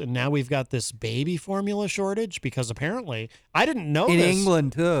this. And now we've got this baby formula shortage because apparently I didn't know in this.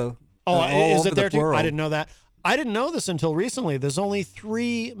 England too. Oh, is it there too? I didn't know that. I didn't know this until recently. There's only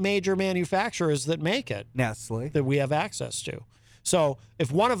 3 major manufacturers that make it. Nestle. That we have access to. So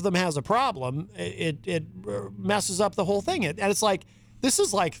if one of them has a problem, it messes up the whole thing. And it's like, this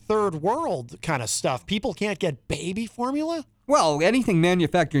is like third world kind of stuff. People can't get baby formula? Well, anything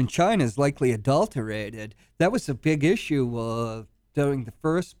manufactured in China is likely adulterated. That was a big issue during the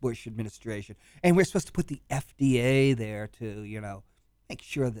first Bush administration, and we're supposed to put the FDA there to, make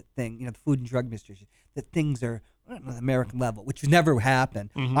sure that the Food and Drug Administration, that things are on the American level, which never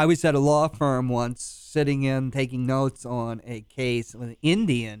happened. Mm-hmm. I was at a law firm once, sitting in, taking notes on a case with an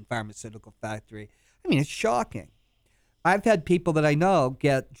Indian pharmaceutical factory. I mean, it's shocking. I've had people that I know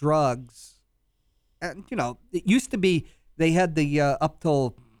get drugs, and it used to be they had the up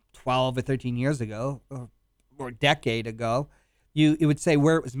till 12 or 13 years ago, or a decade ago, it would say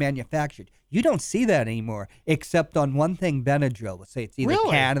where it was manufactured. You don't see that anymore, except on one thing, Benadryl. Let's say it's either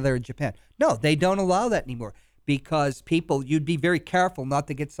Canada or Japan. No, they don't allow that anymore because you'd be very careful not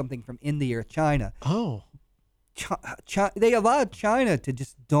to get something from India or China. Oh. They allowed China to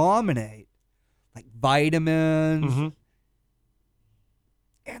just dominate, like vitamins. Mm-hmm.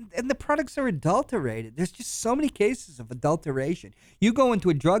 And the products are adulterated. There's just so many cases of adulteration. You go into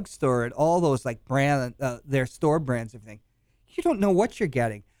a drugstore and all those like their store brands, everything. You don't know what you're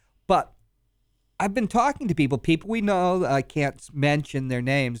getting. But I've been talking to people we know. I can't mention their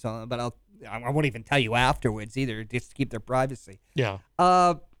names, but I won't even tell you afterwards either, just to keep their privacy. Yeah.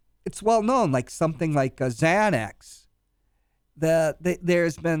 It's well known, like something like Xanax.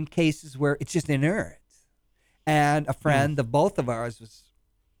 There's been cases where it's just inert. And a friend of both of ours was,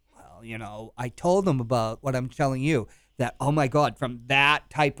 I told them about what I'm telling you, that, oh my God, from that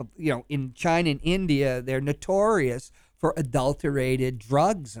type of, in China and India, they're notorious for adulterated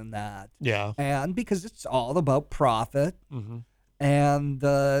drugs and that. Yeah. And because it's all about profit. Mm-hmm. And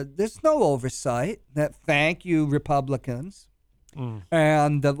there's no oversight. Thank you, Republicans.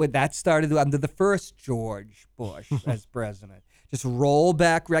 And that started under the first George Bush as president. Just roll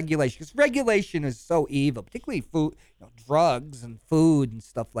back regulation, because regulation is so evil, particularly food, drugs and food and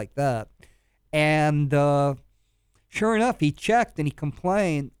stuff like that. And sure enough, he checked and he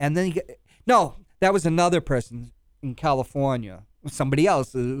complained, and then that was another person in California, somebody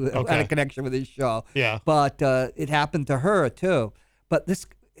else who had a connection with his show. Yeah, but it happened to her too. But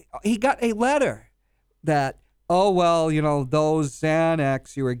he got a letter that, oh well, those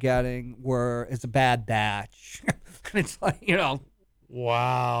Xanax you were getting is a bad batch. And it's like,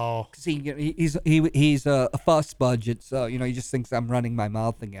 wow. Because he's a fuss budget, so he just thinks I'm running my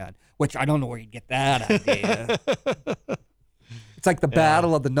mouth again. Which I don't know where you'd get that idea. It's like the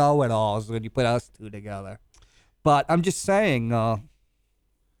battle of the know-it-alls when you put us two together. But I'm just saying, my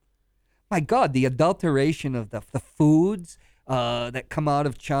God, the adulteration of the foods that come out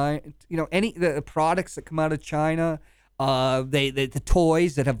of China, the products that come out of China, the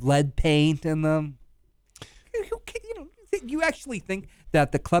toys that have lead paint in them. You actually think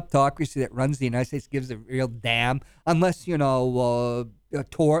that the kleptocracy that runs the United States gives a real damn, unless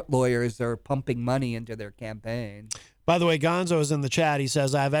tort lawyers are pumping money into their campaign. By the way, Gonzo is in the chat. He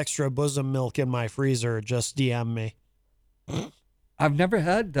says, I have extra bosom milk in my freezer. Just DM me. I've never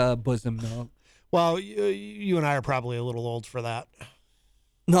had bosom milk. Well, you and I are probably a little old for that.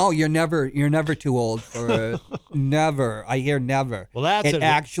 No, you're never too old for it. Never. I hear never. Well, it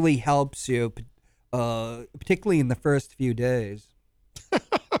actually helps you, particularly in the first few days.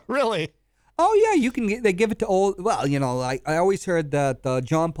 Really? Oh yeah, they give it to old. Well, I always heard that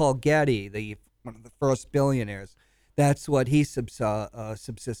John Paul Getty, one of the first billionaires, that's what he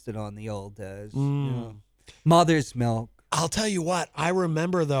subsisted on the old days. Mother's milk. I'll tell you what. I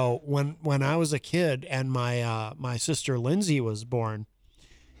remember though when I was a kid and my sister Lindsay was born,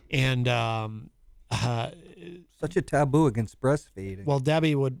 and such a taboo against breastfeeding. Well,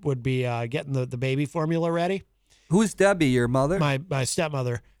 Debbie would be getting the baby formula ready. Who's Debbie? Your mother? My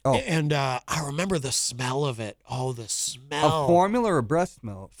stepmother. Oh. And I remember the smell of it. Oh, the smell. Of formula or breast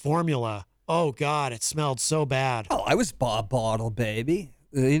milk? Formula. Oh, God, it smelled so bad. Oh, I was bottle baby.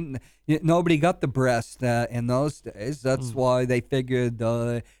 Nobody got the breast in those days. That's why they figured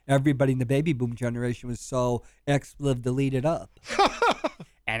everybody in the baby boom generation was so expletive deleted up.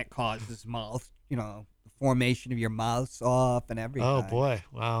 And it causes mouth, the formation of your mouth off and everything. Oh, boy.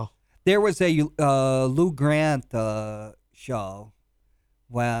 Wow. There was a Lou Grant show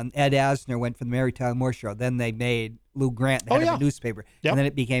when Ed Asner went for the Mary Tyler Moore Show. Then they made Lou Grant the head of a newspaper. Yep. And then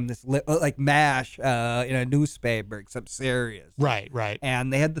it became this like MASH in a newspaper, except serious. Right.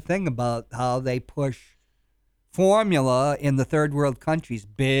 And they had the thing about how they push formula in the third world countries,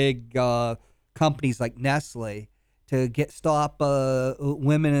 big companies like Nestle, to stop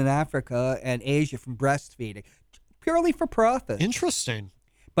women in Africa and Asia from breastfeeding, purely for profit. Interesting.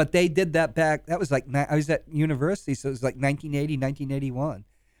 But they did that back. That was like, I was at university, so it was like 1980, 1981.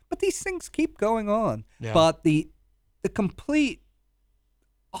 But these things keep going on. Yeah. But the complete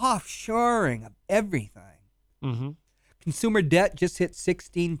offshoring of everything. Mm-hmm. Consumer debt just hit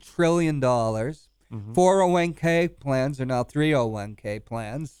 $16 trillion. 401k plans are now 301k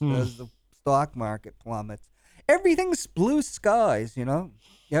plans as the stock market plummets. Everything's blue skies, you know?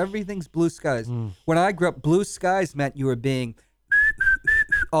 Everything's blue skies. When I grew up, blue skies meant you were being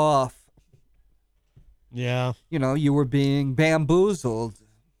off. Yeah. You know, you were being bamboozled.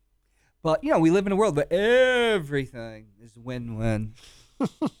 But, you know, we live in a world where everything is win-win.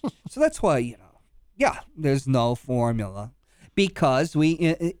 So that's why, you know, yeah, there's no formula. Because we,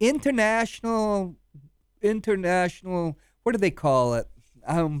 international, what do they call it?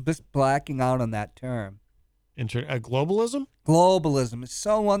 I'm just blacking out on that term. Globalism? Globalism is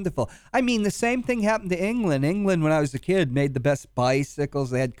so wonderful. I mean, the same thing happened to England. England, when I was a kid, made the best bicycles.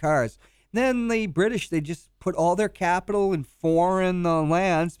 They had cars. Then the British, they just put all their capital in foreign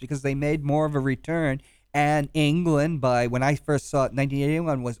lands because they made more of a return. And England, when I first saw it in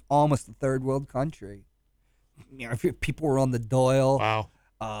 1981, was almost a third world country. You know, if people were on the Doyle. Wow.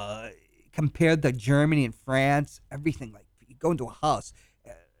 Compared to Germany and France, everything, like you go into a house,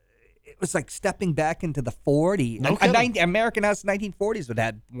 it was like stepping back into the 40s. No kidding. American house in the 1940s would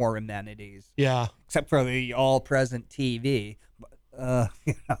have more amenities. Yeah. Except for the all-present TV. You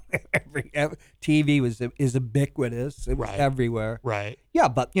know, every TV is ubiquitous. It was everywhere. Right. Yeah,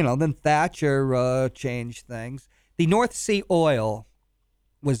 but you know, then Thatcher changed things. The North Sea oil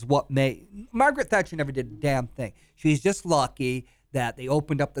was what made Margaret Thatcher never did a damn thing. She's just lucky that they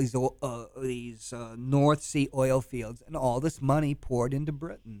opened up these North Sea oil fields and all this money poured into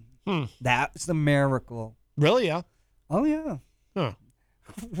Britain. That's the miracle. Really? Yeah. Oh yeah. Huh.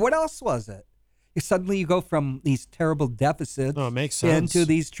 What else was it? Suddenly you go from these terrible deficits it makes sense. into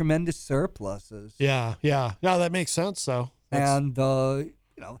these tremendous surpluses. Yeah. No, that makes sense, though. And, you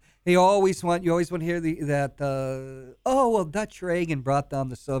know, you always want to hear Dutch Reagan brought down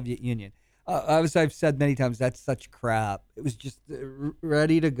the Soviet Union. As I've said many times, that's such crap. It was just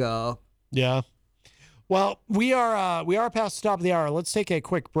ready to go. Yeah. Well, we are past the top of the hour. Let's take a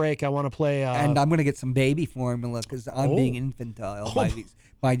quick break. I want to play. And I'm going to get some baby formula because I'm being infantile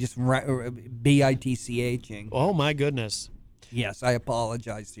by just bitching. Oh my goodness. Yes, I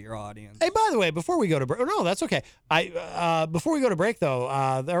apologize to your audience. Hey, by the way, before we go to break, no, that's okay. Before we go to break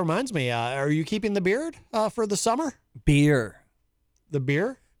though, that reminds me. Are you keeping the beard for the summer? Beer. The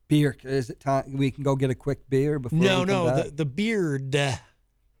beer? Beer. Is it time we can go get a quick beer before? No, the beard.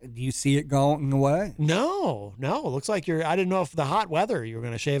 Do you see it going away? No. It looks like I didn't know if the hot weather, you were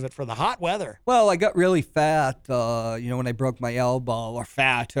going to shave it for the hot weather. Well, I got really fat, you know, when I broke my elbow, or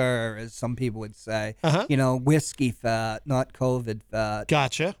fatter, as some people would say. You know, whiskey fat, not COVID fat.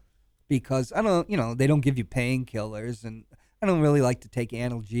 Gotcha. Because they don't give you painkillers, and I don't really like to take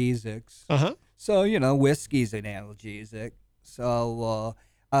analgesics. So, you know, whiskey's an analgesic. So,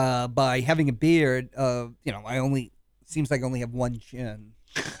 by having a beard, you know, seems like I only have one chin.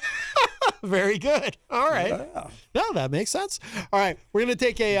 Very good. All right. Yeah. No, that makes sense. All right. We're going to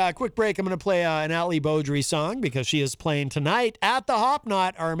take a quick break. I'm going to play an Ali Beaudry song because she is playing tonight at the Hop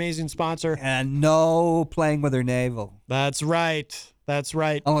Knot, our amazing sponsor. And no playing with her navel. That's right.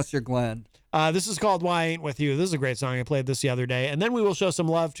 Unless you're Glenn. This is called Why I Ain't With You. This is a great song. I played this the other day. And then we will show some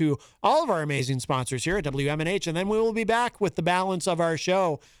love to all of our amazing sponsors here at WMNH. And then we will be back with the balance of our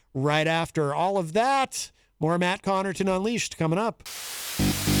show right after all of that. More Matt Connarton Unleashed coming up.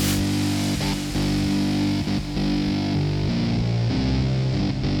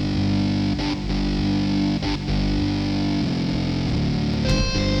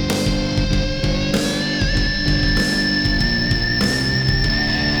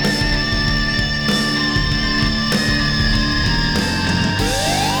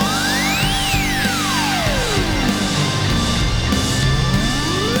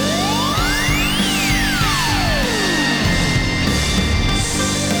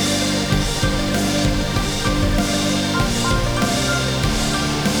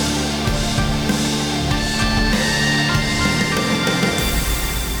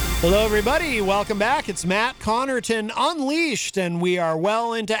 Hello, everybody. Welcome back. It's Matt Connarton Unleashed, and we are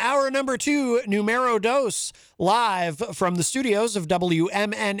well into hour number 2, Numero Dos, live from the studios of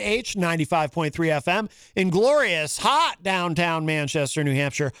WMNH 95.3 FM in glorious, hot downtown Manchester, New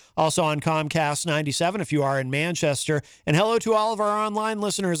Hampshire. Also on Comcast 97 if you are in Manchester. And hello to all of our online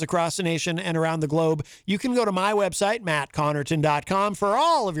listeners across the nation and around the globe. You can go to my website, mattconnerton.com, for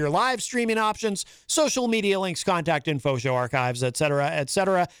all of your live streaming options, social media links, contact info, show archives, etc.,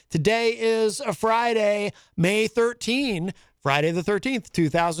 etc. Today is a Friday, May 13, Friday the 13th,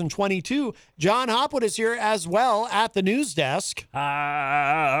 2022. John Hopwood is here as well at the news desk.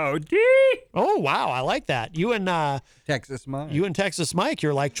 Howdy. Oh, wow. I like that. You and Texas Mike.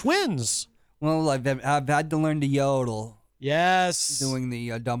 You're like twins. Well, I've had to learn to yodel Yes. Doing the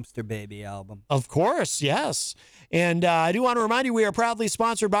Dumpster Baby album. Of course, yes. And I do want to remind you, we are proudly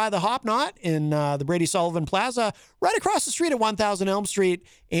sponsored by the Hop Knot in the Brady Sullivan Plaza, right across the street at 1000 Elm Street.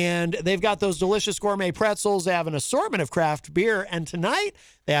 And they've got those delicious gourmet pretzels. They have an assortment of craft beer. And tonight,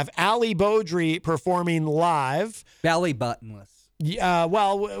 they have Ali Beaudry performing live. Belly buttonless.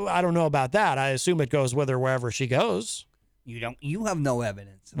 Well, I don't know about that. I assume it goes with her wherever she goes. You have no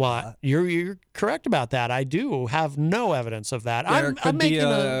evidence. Well, you're correct about that. I do have no evidence of that. There could be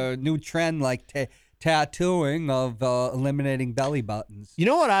a new trend like tattooing of eliminating belly buttons. You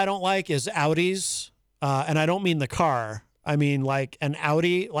know what I don't like is Audis, and I don't mean the car. I mean like an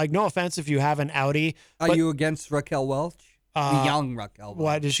Audi. Like, no offense if you have an Audi. Are you against Raquel Welch? The young Raquel Welch.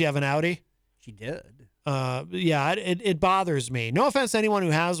 Why, does she have an Audi? She did. Yeah, it bothers me. No offense to anyone who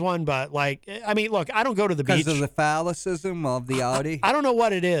has one, but like, I mean, look, I don't go to the beach. Because of the phallicism of the Audi? I don't know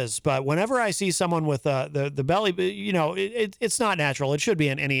what it is, but whenever I see someone with the belly, you know, it's not natural. It should be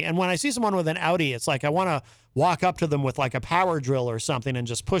in any. And when I see someone with an Audi, it's like I want to walk up to them with like a power drill or something and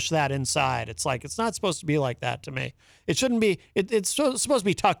just push that inside. It's like, it's not supposed to be like that to me. It shouldn't be. It's supposed to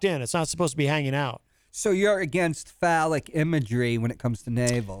be tucked in. It's not supposed to be hanging out. So you're against phallic imagery when it comes to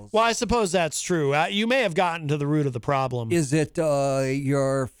navels? Well, I suppose that's true. You may have gotten to the root of the problem. Is it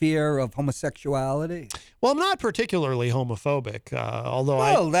your fear of homosexuality? Well, I'm not particularly homophobic,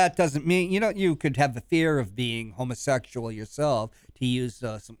 although that doesn't mean, you could have the fear of being homosexual yourself, to use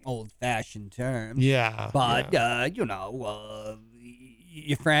some old-fashioned terms. Yeah. But,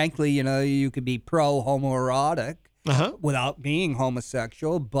 frankly, you could be pro-homoerotic. Without being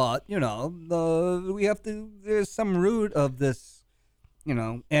homosexual, but there's some root of this,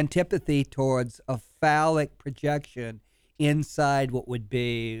 antipathy towards a phallic projection inside what would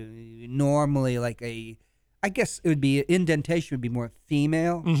be normally like I guess it would be, indentation would be more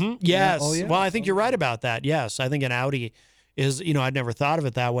female. Mm-hmm. Yes. Oh, yeah. Well, I think you're right about that. Yes. I think an Audi is, I'd never thought of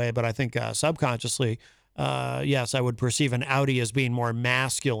it that way, but I think subconsciously, yes, I would perceive an Audi as being more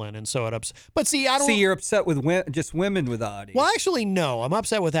masculine, and so it upsets. But see, I don't. See, you're upset with just women with Audis. Well, actually, no. I'm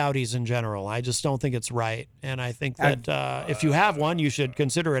upset with Audis in general. I just don't think it's right, and I think that if you have one, you should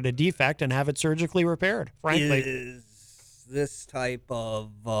consider it a defect and have it surgically repaired. Frankly, is this type of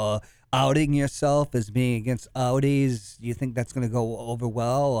outing yourself as being against Audis? Do you think that's going to go over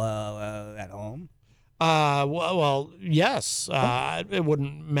well at home? Well, yes. It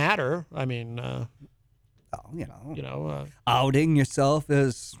wouldn't matter. I mean. Outing yourself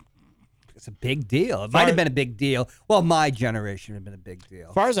it's a big deal. It might have been a big deal. Well, my generation had been a big deal.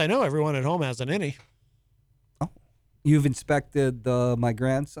 As far as I know, everyone at home has an innie. Oh, you've inspected my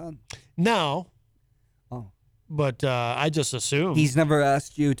grandson? No. Oh, but I just assumed he's never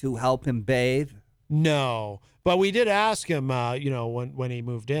asked you to help him bathe. No, but we did ask him. When he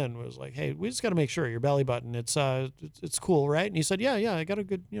moved in, it was like, hey, we just got to make sure your belly button it's cool, right? And he said, yeah, I got a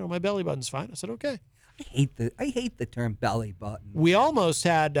good, my belly button's fine. I said, okay. I hate the term belly button. We almost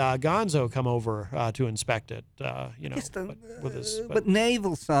had Gonzo come over to inspect it. But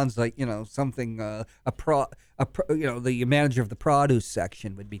navel sounds like something the manager of the produce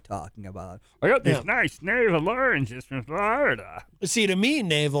section would be talking about. I got these nice navel oranges from Florida. See, to me,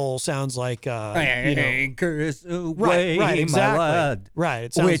 navel sounds like anchors away, right, exactly. My lad. Right,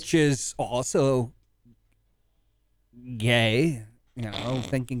 it sounds... which is also gay.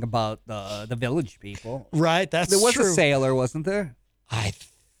 Thinking about the village people. Right, that's true. There was true. a sailor, wasn't there?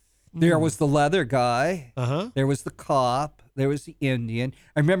 There was the leather guy. There was the cop. There was the Indian.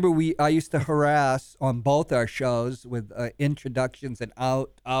 I remember I used to harass on both our shows with introductions and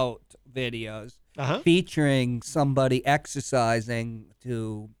out videos featuring somebody exercising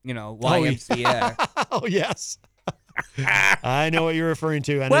to, YMCA. Oh, yes. I know what you're referring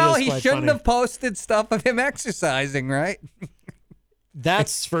to. And well, he shouldn't have posted stuff of him exercising, right?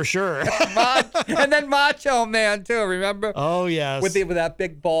 That's for sure. And then Macho Man too. Remember? Oh yes. With that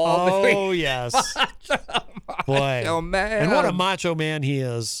big ball. Oh yes. Macho Man. And what a macho man he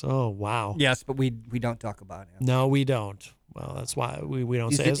is. Oh wow. Yes, but we don't talk about him. No, we don't. Well, that's why we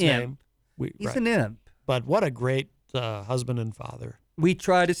don't say his name. He's an imp. But what a great husband and father. We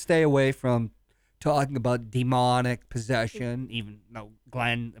try to stay away from talking about demonic possession, even though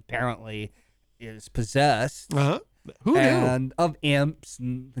Glenn apparently is possessed. Who knew? And of imps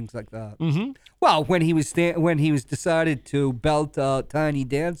and things like that. Mm-hmm. Well, when he was decided to belt out Tiny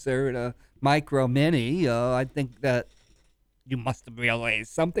Dancer in a Micro Mini, I think that you must have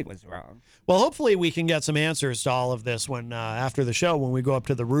realized something was wrong. Well, hopefully we can get some answers to all of this when after the show, when we go up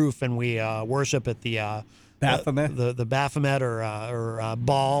to the roof and we worship at the Baphomet, the Baphomet or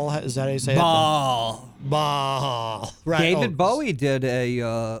Baal. Is that how you say Baal. it? Baal. Right. David Bowie did a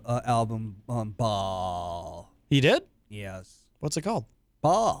album on Baal. He did? Yes. What's it called?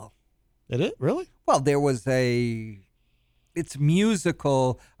 Ball. Did it? Really? Well, there was it's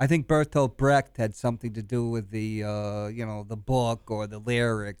musical. I think Bertolt Brecht had something to do with the, the book or the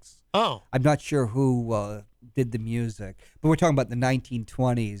lyrics. Oh. I'm not sure who did the music, but we're talking about the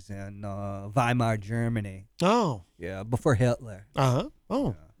 1920s in Weimar, Germany. Oh. Yeah, before Hitler. Uh-huh.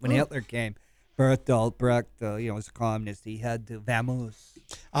 Oh. When Hitler came, Bertolt Brecht, was a communist. He had to vamoose.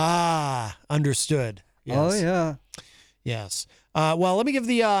 Ah, understood. Yes. Oh, yeah. Yes. Well, let me give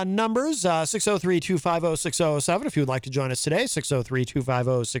the numbers, 603-250-6007 if you would like to join us today,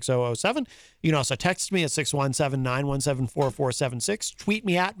 603-250-6007. You can also text me at 617-917-4476, tweet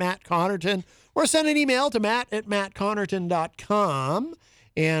me at Matt Connarton, or send an email to matt@mattconnerton.com.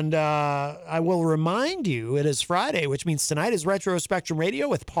 And I will remind you, it is Friday, which means tonight is Retro Spectrum Radio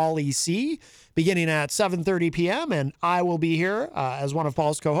with Pauly C, beginning at 7:30 p.m. And I will be here as one of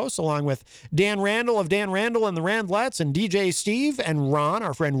Paul's co-hosts, along with Dan Randall of Dan Randall and the Randlettes, and DJ Steve and Ron.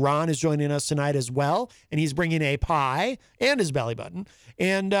 Our friend Ron is joining us tonight as well, and he's bringing a pie and his belly button.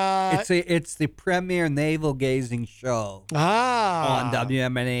 And it's the premier navel gazing show on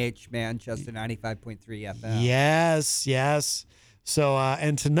WMNH Manchester 95.3 FM. Yes. So,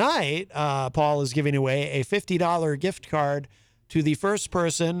 and tonight, Paul is giving away a $50 gift card to the first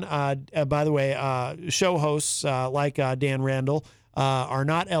person. By the way, show hosts like Dan Randall are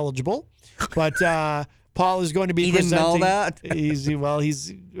not eligible, but Paul is going to be he presenting. Didn't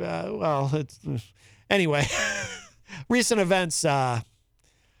know that? Anyway, recent events. Yeah.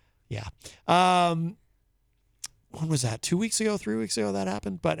 When was that? 2 weeks ago, 3 weeks ago that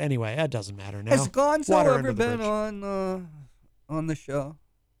happened? But anyway, that doesn't matter now. Has Gonzo Water ever under the been bridge. on the show?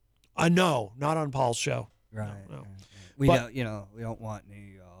 No, not on Paul's show. Right. No. We don't, we don't want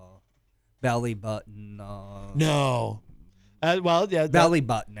any belly button. No. Well, yeah. Belly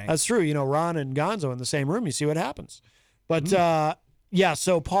buttoning. That's true. Ron and Gonzo in the same room. You see what happens. But yeah,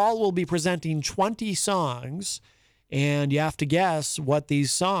 so Paul will be presenting 20 songs, and you have to guess what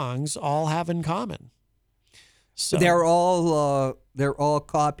these songs all have in common. So they're all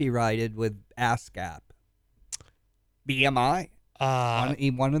copyrighted with ASCAP. BMI.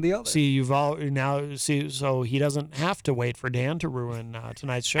 One or the other. See, so he doesn't have to wait for Dan to ruin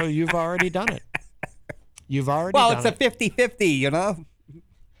tonight's show. You've already done it. Well, it's a 50-50,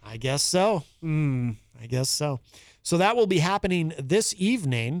 I guess so. I guess so. So that will be happening this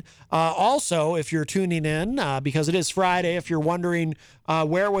evening. Also, if you're tuning in, because it is Friday, if you're wondering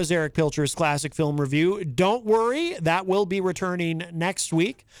where was Eric Pilcher's classic film review, don't worry. That will be returning next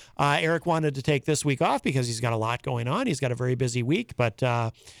week. Eric wanted to take this week off because he's got a lot going on. He's got a very busy week, but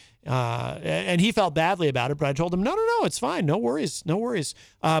and he felt badly about it. But I told him, no, it's fine. No worries.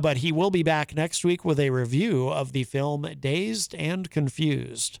 But he will be back next week with a review of the film Dazed and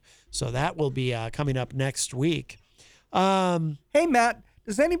Confused. So that will be coming up next week. Hey, Matt,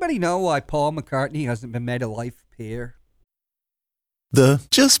 does anybody know why Paul McCartney hasn't been made a life peer? The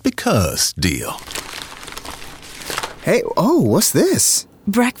just because deal. Hey, what's this?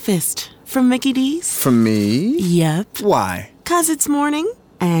 Breakfast from Mickey D's. From me? Yep. Why? 'Cause it's morning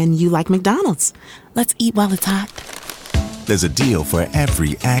and you like McDonald's. Let's eat while it's hot. There's a deal for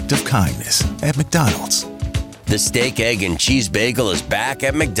every act of kindness at McDonald's. The steak, egg, and cheese bagel is back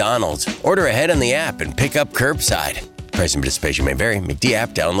at McDonald's. Order ahead on the app and pick up curbside. Price and participation may vary. McD app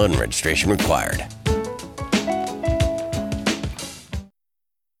download and registration required.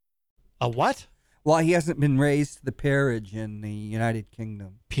 A what? Well, he hasn't been raised to the peerage in the United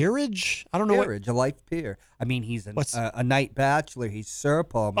Kingdom. Peerage? I don't know. Peerage, a life peer. I mean, he's a knight bachelor. He's Sir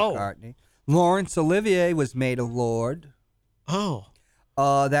Paul McCartney. Laurence Olivier was made a lord. Oh.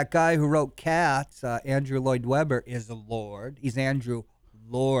 That guy who wrote Cats, Andrew Lloyd Webber, is a lord. He's Andrew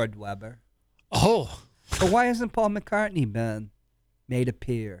Lord Webber. Oh. So why hasn't Paul McCartney been made a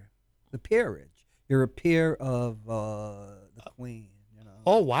peer? The peerage. You're a peer of the Queen.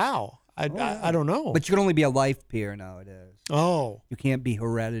 Oh, wow. I don't know. But you can only be a life peer nowadays. Oh. You can't be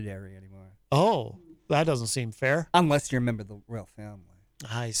hereditary anymore. Oh, that doesn't seem fair. Unless you're a member of the royal family.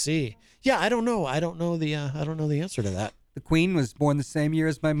 I see. Yeah, I don't know. I don't know the answer to that. The Queen was born the same year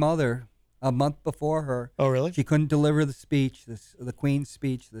as my mother, a month before her. Oh, really? She couldn't deliver the Queen's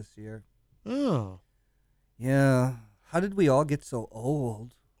speech this year. Oh. Yeah. How did we all get so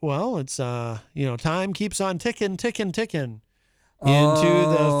old? Well, it's time keeps on ticking into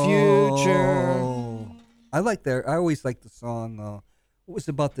the future. I always liked the song. What was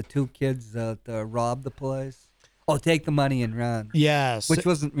about the two kids that robbed the place? Oh, Take the Money and Run. Yes. Which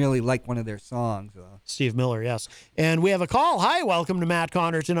wasn't really like one of their songs. Steve Miller, yes. And we have a call. Hi, welcome to Matt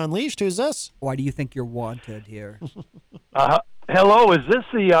Connarton Unleashed. Who's this? Why do you think you're wanted here? Hello, is this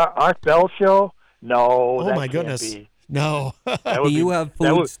the Art Bell show? No. Oh, that my can't goodness. be. No. Do you have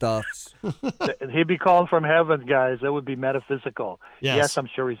foodstuffs? He'd be calling from heaven, guys. That would be metaphysical. Yes. I'm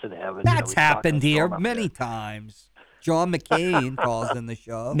sure he's in heaven. That's happened here many times. John McCain calls in the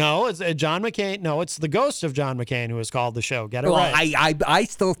show. No, it's John McCain. No, it's the ghost of John McCain who has called the show. Get it Well, right. I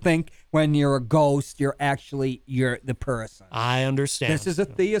still think when you're a ghost, you're the person. I understand. This is a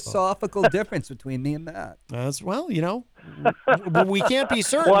theosophical difference between me and Matt. That's we can't be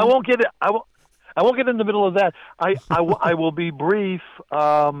certain. Well, I won't get it. I won't get in the middle of that. I will be brief.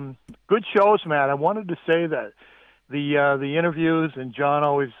 Good shows, Matt. I wanted to say that the interviews, and John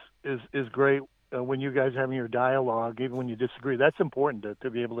always is great when you guys having your dialogue, even when you disagree. That's important to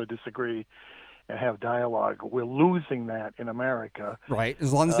be able to disagree and have dialogue. We're losing that in America. Right.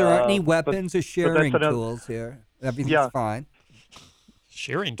 As long as there aren't any weapons or sharing tools here, everything's fine.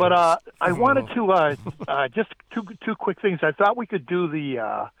 Sharing tools. But I Oh. wanted to just two quick things. I thought we could do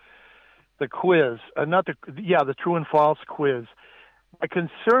the quiz, the true and false quiz. My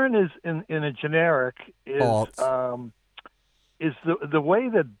concern is in a generic is the way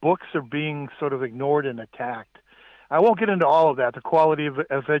that books are being sort of ignored and attacked. I won't get into all of that. The quality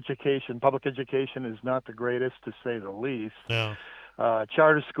of education, public education, is not the greatest, to say the least. No.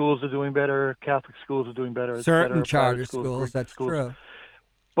 Charter schools are doing better. Catholic schools are doing better. Certain charter schools, that's true.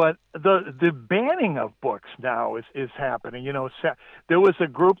 But the banning of books now is happening. You know, there was a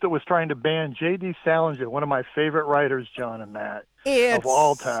group that was trying to ban J.D. Salinger, one of my favorite writers, John and Matt, of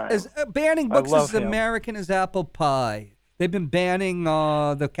all time. Banning books is as him. American as apple pie. They've been banning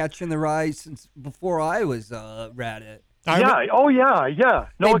The Catcher in the Rye since before I was read it. Yeah. No,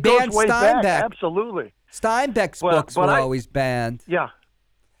 they it goes banned way Steinbeck. back. Absolutely. Steinbeck's books were always banned. Yeah.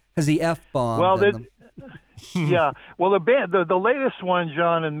 Because he F-bombed Well, in them. yeah. Well, the latest one,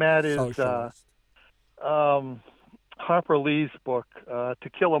 John and Matt, is Harper Lee's book, To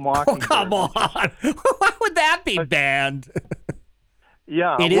Kill a Mockingbird. Oh, come on. Why would that be banned?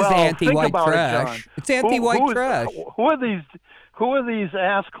 Yeah. It is anti-white think about trash. It, John. It's anti-white trash. Who are these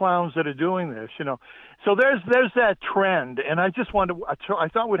ass clowns that are doing this? You know. So there's that trend, and I just wanted I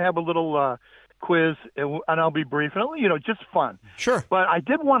thought we'd have a little quiz, and I'll be brief, and just fun. Sure. But I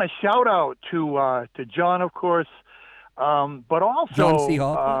did want to shout out to John, of course, but also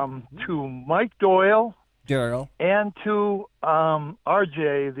to Mike Doyle, and to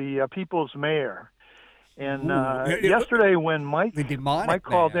RJ, the People's Mayor. And yesterday when Mike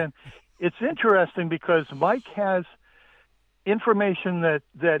called in, it's interesting because Mike has information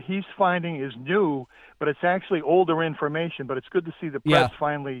that he's finding is new, but it's actually older information. But it's good to see the press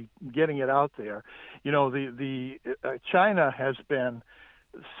finally getting it out there. You know, the China has been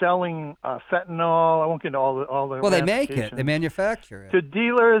selling fentanyl. I won't get into all the. Well, they make it. They manufacture it to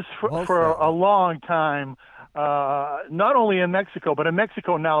dealers for a long time. Not only in Mexico, but in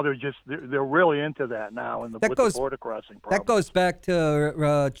Mexico now they're really into that now with the border crossing problem. That goes back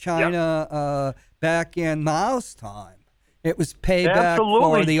to China back in Mao's time. It was payback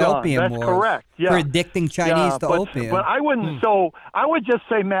for the John. Opium That's Wars. correct. Yeah. For addicting Chinese to opium. But I wouldn't. So I would just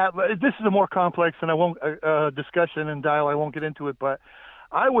say, Matt, this is a more complex, and I won't discussion and dialogue. I won't get into it, but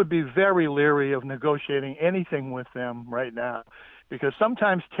I would be very leery of negotiating anything with them right now, because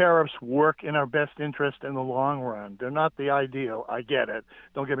sometimes tariffs work in our best interest in the long run. They're not the ideal. I get it.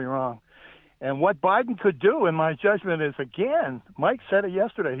 Don't get me wrong. And what Biden could do, in my judgment, is, again, Mike said it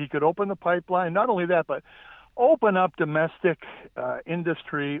yesterday, he could open the pipeline. Not only that, but open up domestic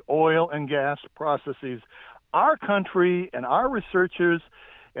industry, oil and gas processes. Our country and our researchers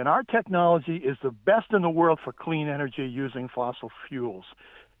and our technology is the best in the world for clean energy using fossil fuels.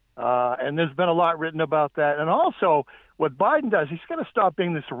 And there's been a lot written about that. And also, what Biden does, he's going to stop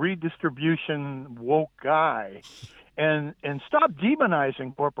being this redistribution woke guy and stop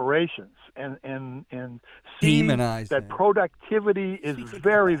demonizing corporations and see that productivity is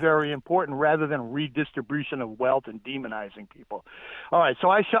very, very important rather than redistribution of wealth and demonizing people. All right, so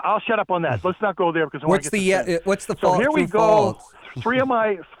I'll shut up on that. Let's not go there because I want to get what's the So here we go. False? Three of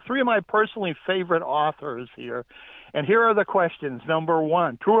my personally favorite authors here, and here are the questions. Number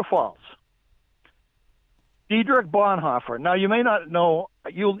one, true or false? Dietrich Bonhoeffer. Now, you may not know,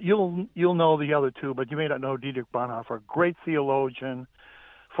 you'll know the other two, but you may not know Dietrich Bonhoeffer. Great theologian,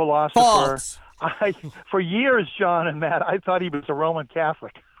 philosopher. False. For years, John and Matt, I thought he was a Roman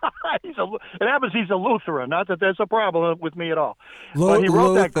Catholic. It happens he's a Lutheran. Not that there's a problem with me at all. But he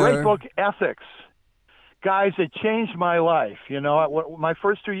wrote that great book, Ethics. Guys, it changed my life. You know, my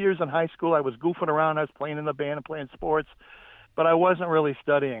first 2 years in high school, I was goofing around. I was playing in the band and playing sports, but I wasn't really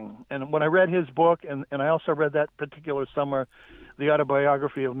studying. And when I read his book, and I also read that particular summer, the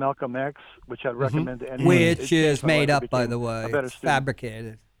autobiography of Malcolm X, which I'd recommend to anyone. Which is made up, by the way. It's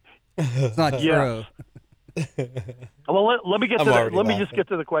fabricated. It's not true. Well, let me get I'm to already let me just laughing. get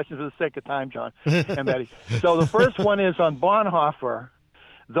to the questions for the sake of time, John and Betty. So the first one is on Bonhoeffer.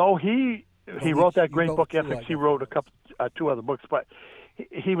 Though he wrote that great book Ethics, he wrote two other books, but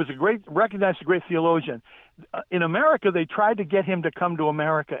he was recognized a great theologian. In America, they tried to get him to come to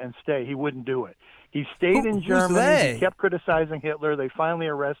America and stay. He wouldn't do it. He stayed in Germany. they? He kept criticizing Hitler. They finally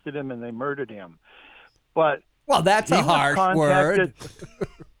arrested him and they murdered him. But well, that's a harsh word.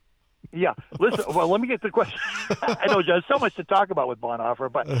 Yeah. Listen, well, let me get to the question. I know there's so much to talk about with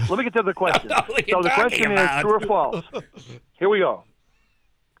Bonhoeffer, but let me get to the question. So the question is true or false? Here we go.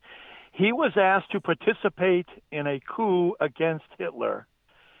 He was asked to participate in a coup against Hitler,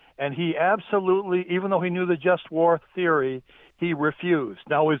 and he absolutely, even though he knew the just war theory, he refused.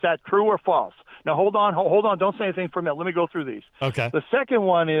 Now, is that true or false? Now, hold on. Don't say anything for a minute. Let me go through these. Okay. The second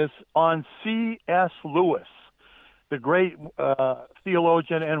one is on C.S. Lewis, the great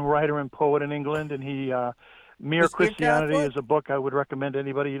theologian and writer and poet in England, and he Mere Christianity is a book I would recommend to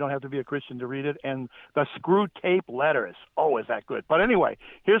anybody. You don't have to be a Christian to read it. And the Screw Tape Letters. Oh, is that good? But anyway,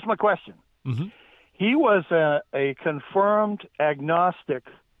 here's my question. Mm-hmm. He was a confirmed agnostic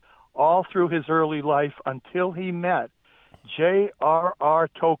all through his early life until he met J.R.R.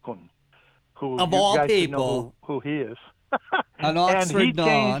 Tolkien, who of you all guys should people, know who he is. An And Oxford he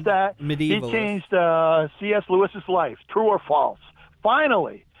changed that. medievalist. He changed C.S. Lewis's life. True or false?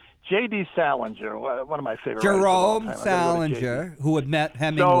 Finally, J.D. Salinger, one of my favorite writers of all Jerome time. I gotta go to Salinger, who had met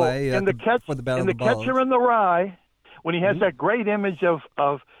Hemingway so in the for the Battle in of the the Bulge. Catcher in the Rye, when he has that great image of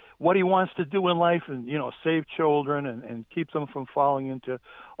what he wants to do in life and, save children and keep them from falling into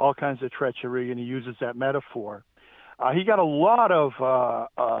all kinds of treachery, and he uses that metaphor. He got a lot of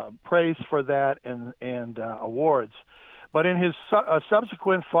praise for that and awards. But in his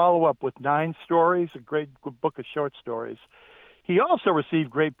subsequent follow-up with 9 Stories, a great book of short stories, he also received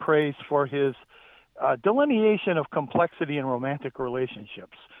great praise for his delineation of complexity in romantic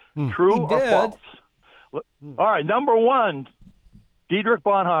relationships. True or false? All right, number 1, Dietrich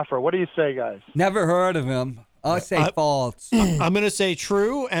Bonhoeffer. What do you say, guys? Never heard of him. I'll say false. I'm going to say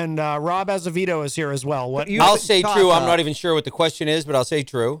true, and Rob Azevedo is here as well. What? I'll say true. I'm not even sure what the question is, but I'll say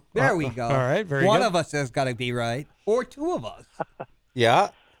true. There we go. All right, very One good. of us has got to be right, or two of us. Yeah.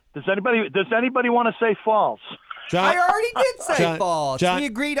 Does anybody want to say false? John, I already did say false. John- We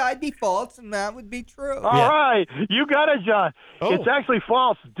agreed I'd be false, and that would be true. All right, you got it, John. Oh. It's actually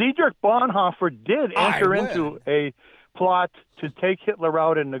false. Dietrich Bonhoeffer did enter into a plot to take Hitler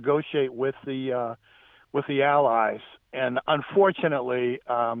out and negotiate with the Allies, and unfortunately,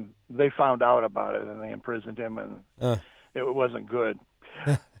 they found out about it and they imprisoned him, and it wasn't good.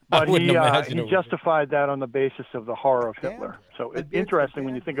 But he justified that on the basis of the horror of Hitler. So it's interesting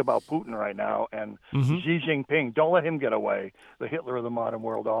when you think about Putin right now and Xi Jinping. Don't let him get away. The Hitler of the modern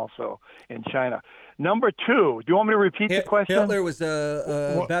world also in China. Number 2, do you want me to repeat the question? Hitler was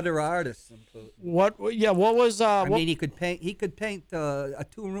a better artist than Putin. What? Yeah. What was? I mean, he could paint. He could paint a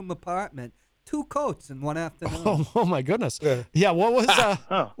 2-room apartment, 2 coats in one afternoon. Oh my goodness. Yeah. What was?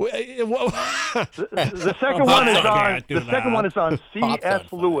 The second one is on. The second one is on C.S.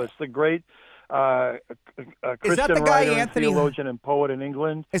 Lewis, the great Christian writer and theologian and poet in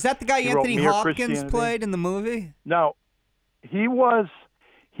England. Is that the guy He wrote Anthony Mere Hopkins Christianity. played in the movie? No, he was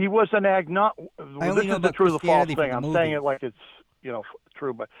an agnostic. only This know is the about true or the false Christianity thing. from the I'm saying movie. it like it's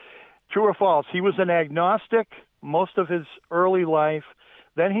true, but true or false? He was an agnostic most of his early life.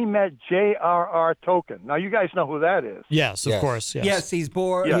 Then he met J.R.R. Tolkien. Now you guys know who that is. Yes, of course. Yes. Yes, he's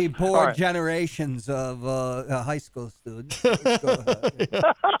bored. Yes. He All bored right. generations of high school students. Go ahead.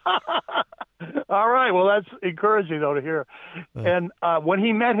 All right. Well, that's encouraging, though, to hear. And when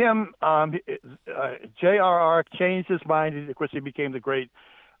he met him, J.R.R. changed his mind. Of course, he became the great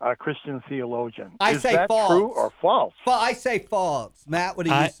Christian theologian. I Is say that false. true or false? I say false. Matt, what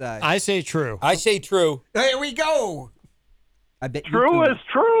do you say? I say true. I say true. Here we go. I bet True is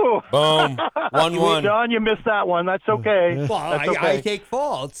true. Boom. 1-1. John, you missed that one. That's okay. Well, That's okay. I take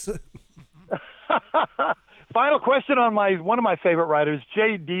false. Final question on one of my favorite writers,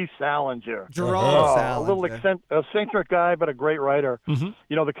 J.D. Salinger. Jerome Salinger. A little eccentric guy, but a great writer.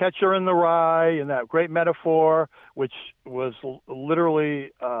 The Catcher in the Rye and that great metaphor, which was literally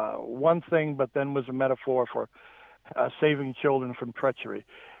one thing, but then was a metaphor for saving children from treachery.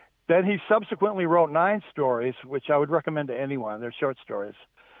 Then he subsequently wrote 9 stories, which I would recommend to anyone. They're short stories.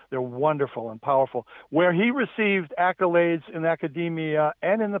 They're wonderful and powerful, where he received accolades in academia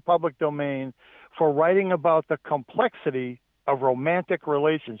and in the public domain for writing about the complexity of romantic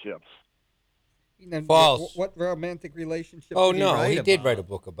relationships. False. What romantic relationship? Oh, did no. write He did about? write a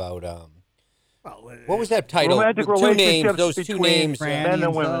book about What was that title? Romantic Two names. relationships Those two between names. men Franny and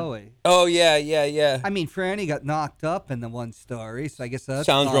and women. Zoe. Oh yeah. I mean, Franny got knocked up in the one story, so I guess that's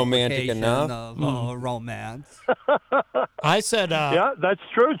Sounds romantic enough. Of romance. I said, yeah, that's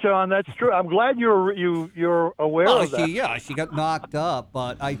true, John. That's true. I'm glad you're aware Well, of that. she got knocked up,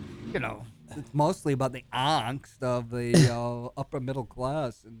 but it's mostly about the angst of the upper middle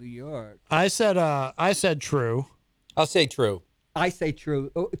class in New York. I said true. I'll say true. I say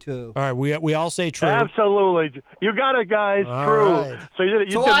true too. All right, we all say true. Absolutely, you got it, guys. All True. right. So you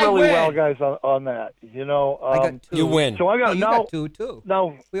did So really I win. well, guys, on that. I got 2. You win. So I got you got 2 too.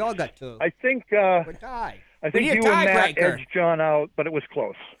 No, We all got 2. I think We're tied. I think We you need a and Matt tiebreaker. edged John out, but it was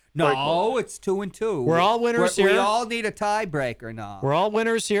close. Very close. No, it's 2 and 2. We're all winners We here. all need a tiebreaker now. We're all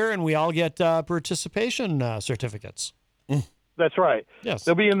winners here, and we all get participation certificates. That's right. Yes.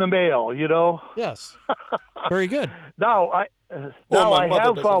 They'll be in the mail. Yes. Very good. Now I my mother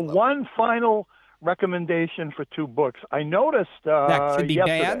have doesn't love one final recommendation for 2 books. I noticed That should be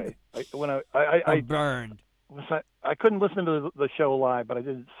yesterday when I burned. I couldn't listen to the show live, but I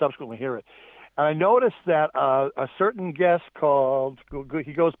did subsequently hear it. And I noticed that a certain guest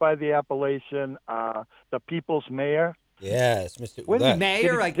he goes by the appellation the People's Mayor. Yes, Mr. When- Ouellette.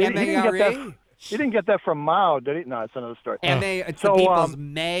 Mayor, like He didn't get that- M-A-R-E? He didn't get that from Mao, did he? No, it's another story. It's So, the people's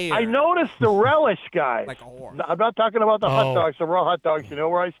mayor. I noticed the relish, guys. Like a whore. I'm not talking about the hot Oh. dogs, the raw hot dogs. You know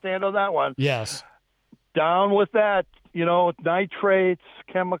where I stand on that one. Yes. Down with that, nitrates,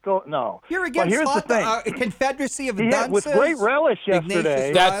 chemical. No. You're But against here's the thing. Confederacy of He had, with Dunces? great relish Ignatius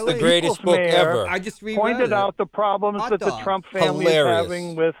yesterday. That's the Riley? greatest People's book Mayor ever. I just reread pointed it. out the problems Hot that the dog. Trump family Hilarious. is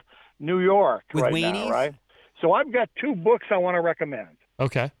having with New York With right weenies? now, right? So I've got 2 books I want to recommend.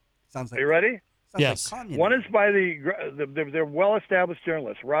 Okay. Sounds Are like you ready? sounds Yes. Like communism. One is by the well-established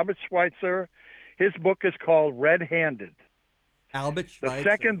journalist, Robert Schweitzer. His book is called Red-Handed. Albert The Schweitzer.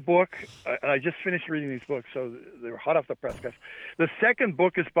 second book, I just finished reading these books, so they're hot off the press, guys. The second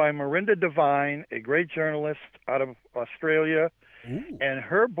book is by Mirinda Devine, a great journalist out of Australia, and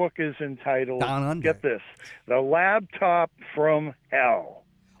her book is entitled, Down Under. get this, The Laptop from Hell.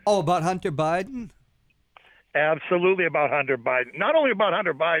 Oh, about Hunter Biden? Absolutely about Hunter Biden. Not only about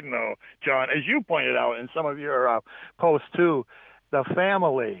Hunter Biden, though, John, as you pointed out in some of your posts, too, the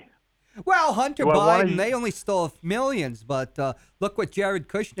family. Well, Hunter Well, why- Biden, they only stole millions, but look what Jared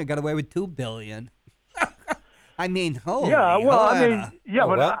Kushner got away with $2 billion. I mean, holy Yeah, well, I holy. mean, yeah,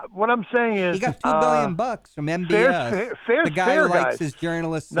 but what I'm saying is... He got $2 billion bucks from MBS. fair's the guy fair, who likes guys. his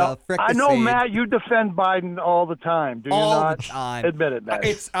journalists No, fricassee. I know, Matt, you defend Biden all the time. Do you All not? the time. Admit it, Matt.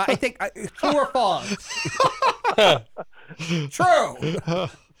 It's I think true or false. True. True.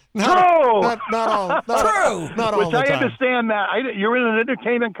 Not all. True. Not all Which the I time. understand, Matt. You're in an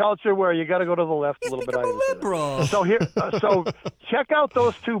entertainment culture where you got to go to the left He's a little bit. become I a understand. liberal. So here, so check out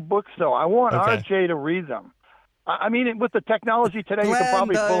those 2 books, though. I want Okay. RJ to read them. I mean, with the technology today, you Glenn, can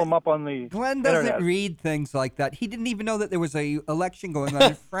probably pull them up on the Glenn doesn't internet. read things like that. He didn't even know that there was a election going on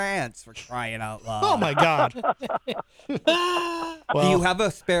in France, for crying out loud. Oh my God. Do you have a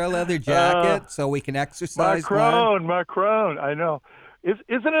spare leather jacket so we can exercise, Glenn? Macron. I know. Isn't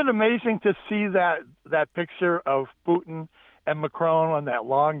it amazing to see that picture of Putin and Macron on that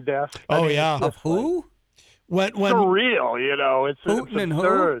long desk? Oh, yeah. Of who? When Surreal, it's Putin and who?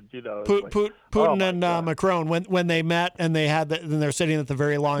 absurd, it's like- Putin Oh, my and God. Macron when they met and they had and they're sitting at the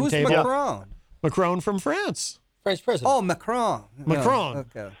very long Who's table. Macron? Macron from France. French president. Oh, Macron. Macron.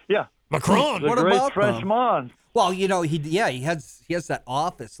 Yeah, okay. Yeah. Macron. The What great about them? Frenchman. Well, he has that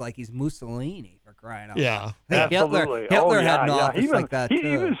office like he's Mussolini, for crying out loud. Yeah. I think Absolutely. Hitler had an office Even, like that too. He's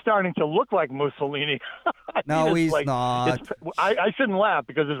even starting to look like Mussolini. No, he's like, not. I shouldn't laugh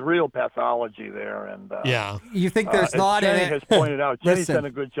because there's real pathology there. And Yeah. You think there's as not in Jenny it? has pointed out. Jenny's Listen. done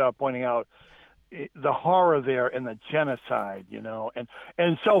a good job pointing out the horror there and the genocide,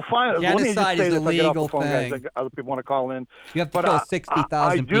 and so finally, let me just Genocide say is this, a I get off the legal phone, guys. thing. Other people want to call in. You have to But kill I-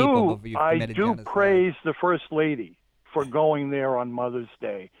 60,000 people before you've I committed do genocide. praise the First Lady for going there on Mother's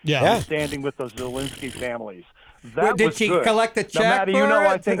Day. Yeah. And standing with the Zelensky families. Well, That did was she good. collect a Now, check Matty, for you know, it?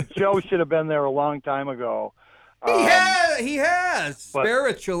 I think Joe should have been there a long time ago. He has but-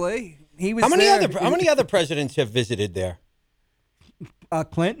 spiritually. He was How many there. other presidents have visited there?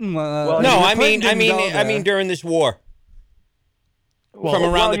 Clinton. Well, No, Clinton didn't go I mean there. during this war. From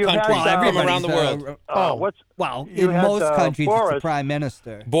around the you country, had, from around the everybody's, world. what's Well, you in had, most countries, it's the Boris. prime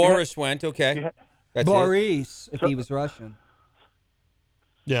minister. Boris went, okay. That's it. Boris, if he was Russian.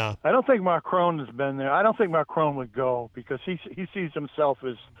 Yeah. I don't think Macron has been there. I don't think Macron would go because he sees himself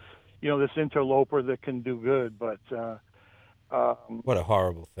as, this interloper that can do good. But What a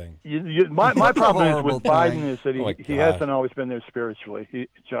horrible thing. My problem is Horrible with Biden thing. is that Oh my he God. hasn't always been there spiritually.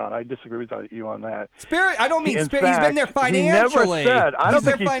 John, I disagree with you on that. I don't mean In spirit. He's been there fact, he never financially. said. I don't He's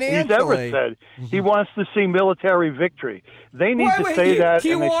there think he's ever financially. said he wants to see military victory. They need to say that, do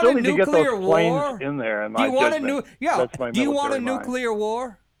you and they want still a need to get nuclear those war? planes in there. In Do my you want judgment. That's my do you want a military mind. nuclear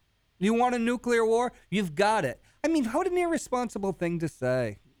war? Do you want a nuclear war? You've got it. I mean, what an irresponsible thing to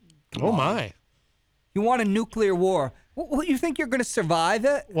say. Oh my! You want a nuclear war? Well, you think you're going to survive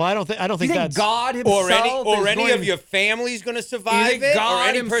it? Well, I don't think you think that's God himself Or is any going of your family's going to survive think it, or God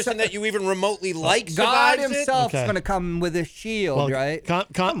any himself- person that you even remotely like God survives himself's Okay. going to come with a shield, right?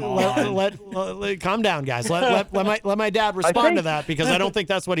 Calm down, guys. Let my dad respond to that because I don't think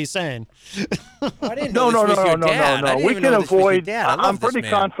that's what he's saying. it. I didn't No. know this was your dad. I didn't We even can know this was your avoid. dad. I love I'm this pretty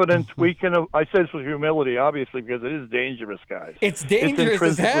man. confident we can. I say this with humility, obviously, because it is dangerous, guys. It's dangerous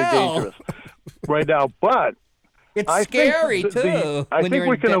as intrinsically hell. dangerous right now, but It's I think scary, the- too. I when think you're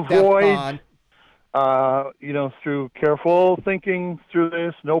we in can Def avoid, Con. through careful thinking through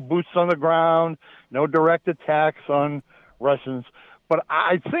this, no boots on the ground, no direct attacks on Russians. But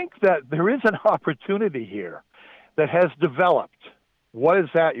I think that there is an opportunity here that has developed. What is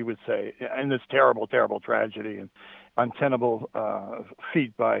that, you would say, in this terrible, terrible tragedy and untenable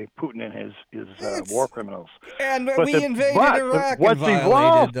feat by Putin and his war criminals? And But we invaded Iraq what's and violated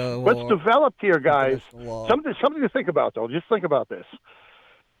evolved, the what's war. developed here, guys, law. something to think about, though. Just think about this.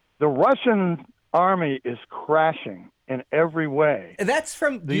 The Russian army is crashing in every way. That's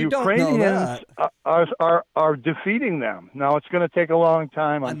from The you don't know Ukrainians that. are defeating them. Now, it's going to take a long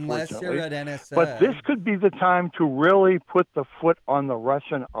time, Unless unfortunately. you're at NSA. But this could be the time to really put the foot on the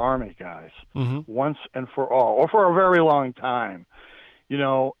Russian army, guys, once and for all, or for a very long time.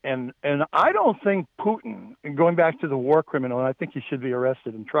 And I don't think Putin, and going back to the war criminal, and I think he should be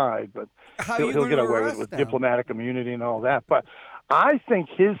arrested and tried, but he'll get away with diplomatic immunity and all that. But I think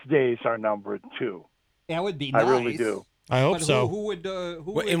his days are numbered, too. That would be nice. I really do. I hope But so. Who would?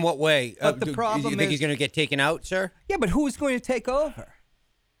 In what way? But the Do problem you think is- he's going to get taken out, sir? Yeah, but who's going to take over?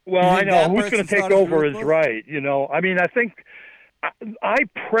 Well, You I think know that who's going person's to take not as over is ruthless? right. I mean, I think I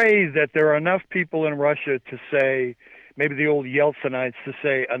pray that there are enough people in Russia to say, maybe the old Yeltsinites to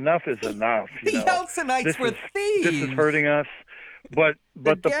say, enough is enough. The Yeltsinites were thieves. This is hurting us. But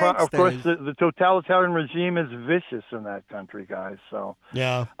of course the totalitarian regime is vicious in that country, guys. So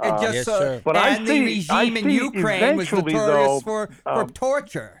yeah, but and the regime in Ukraine was eventually, notorious though, for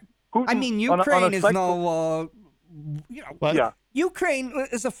torture. I mean, on Ukraine a is cycle- Ukraine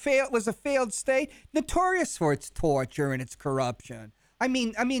was a failed state, notorious for its torture and its corruption. I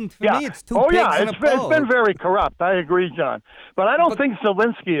mean, for me, it's two pigs in a it's been very corrupt. I agree, John. But I don't think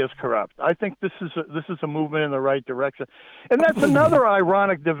Zelensky is corrupt. I think this is a movement in the right direction, and that's another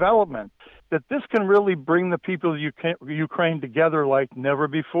ironic development. That this can really bring the people of Ukraine together like never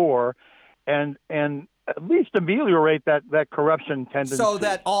before, and at least ameliorate that corruption tendency. So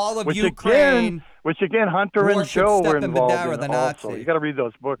that all of which Ukraine, which again, Hunter and worship Joe were Stepan involved Bandera, in the also. Nazi. You got to read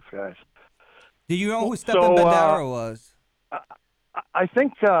those books, guys. Do you know who Stepan Bandera was? I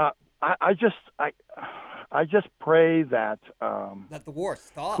think I just pray that that the war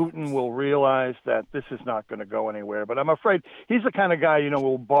stops. Putin will realize that this is not going to go anywhere. But I'm afraid he's the kind of guy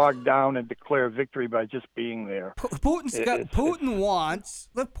will bog down and declare victory by just being there. Putin wants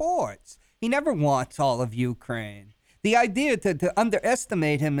the ports. He never wants all of Ukraine. The idea to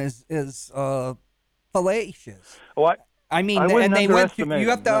underestimate him is fallacious. Well, I mean, I wouldn't and they went through. underestimate You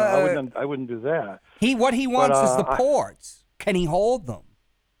have him. to. No, I wouldn't do that. What he wants But, is the ports. Can he hold them?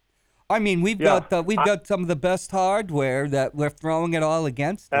 I mean, we've got some of the best hardware that we're throwing it all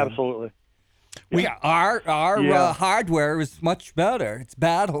against them. Absolutely. Our hardware is much better.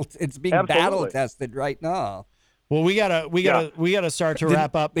 It's being battle tested right now. Well, we gotta start to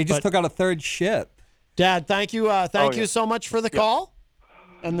wrap up. They just took out a third ship. Dad, thank you so much for the call.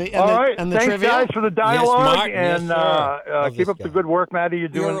 And the Thanks, trivia. guys, for the dialogue, Martin. and Yes, sir. keep up the good work, Matty.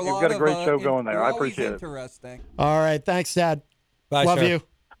 You've got a great show going there. You're I always appreciate it. interesting. All right, thanks, Dad. Bye, Love sir. you.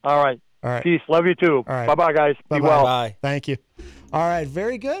 All right. Peace. Love you too. All right. Bye-bye, guys. Be Bye-bye. well. Bye. Thank you. All right,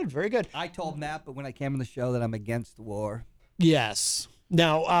 very good, very good. I told Matt, but when I came on the show, that I'm against war. Yes.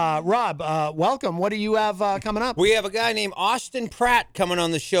 Now, Rob, welcome. What do you have coming up? We have a guy named Austin Pratt coming on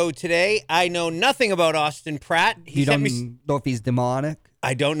the show today. I know nothing about Austin Pratt. You don't know if he's demonic?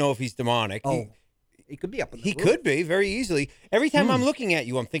 I don't know if he's demonic. Oh, he could be up in the He roof. could be very easily. Every time I'm looking at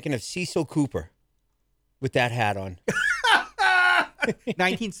you, I'm thinking of Cecil Cooper with that hat on.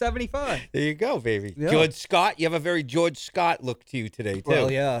 1975. There you go, baby. Yeah. George Scott. You have a very George Scott look to you today, too.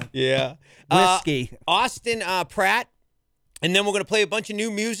 Well, yeah. Yeah. Whiskey. Austin Pratt. And then we're going to play a bunch of new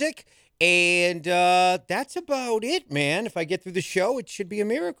music. And that's about it, man. If I get through the show, it should be a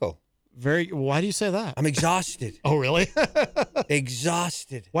miracle. Why do you say that? I'm exhausted. Oh, really?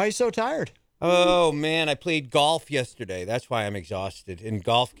 Exhausted. Why are you so tired? Oh, man, I played golf yesterday. That's why I'm exhausted. And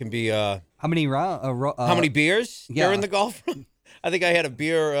golf can be... how many beers during the golf round? I think I had a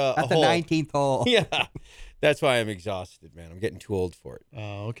beer at the 19th hole. Yeah, that's why I'm exhausted, man. I'm getting too old for it.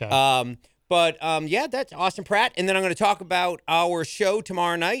 Oh, okay. But yeah, that's Austin Pratt. And then I'm going to talk about our show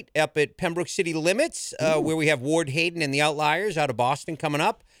tomorrow night up at Pembroke City Limits, where we have Ward Hayden and the Outliers out of Boston coming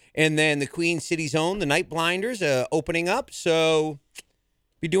up. And then the Queen City's own, the Night Blinders, opening up. So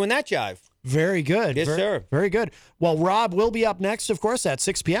be doing that jive. Very good. Yes, sir. Very good. Well, Rob will be up next, of course, at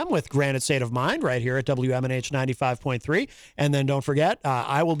 6 p.m. with Granite State of Mind right here at WMNH 95.3. And then don't forget,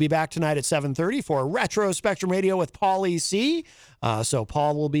 I will be back tonight at 7:30 for Retro Spectrum Radio with Pauly C. So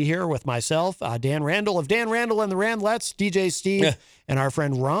Paul will be here with myself, Dan Randall of Dan Randall and the Randlettes, DJ Steve, and our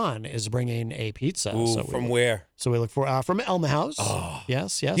friend Ron is bringing a pizza. Ooh, from where? So we look for from Elma House. Oh.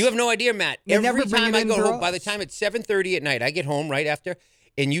 Yes. You have no idea, Matt. Every time I go home, by the time it's 7:30 at night, I get home right after,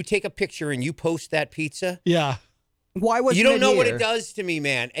 and you take a picture and you post that pizza. Yeah. Why wasn't you don't it know here? what it does to me,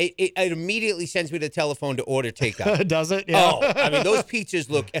 man. It immediately sends me to the telephone to order takeout. Does it? Yeah. Oh, I mean, those pizzas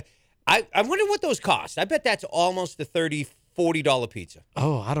look... I wonder what those cost. I bet that's almost a $30-$40 pizza.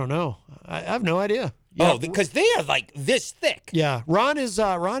 Oh, I don't know. I have no idea. Yeah. Oh, because they are like this thick. Yeah, Ron is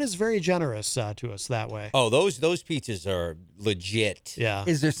very generous to us that way. Oh, those pizzas are legit. Yeah.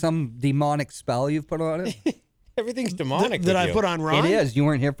 Is there some demonic spell you've put on it? Everything's demonic. That I put on Ron? It is. You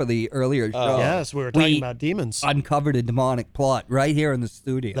weren't here for the earlier show. Yes, we were talking about demons. Uncovered a demonic plot right here in the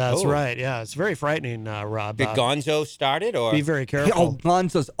studio. That's right. Yeah, it's very frightening, Rob. Did Gonzo start it, or be very careful? Oh,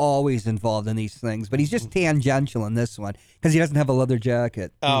 Gonzo's always involved in these things, but he's just tangential in this one because he doesn't have a leather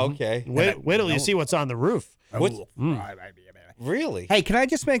jacket. Oh, okay. Wait till you see what's on the roof. Really? Hey, can I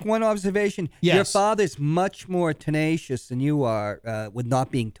just make one observation? Yes. Your father's much more tenacious than you are with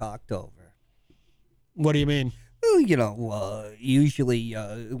not being talked over. What do you mean? Well, you know, usually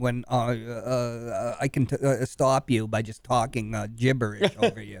when I can stop you by just talking gibberish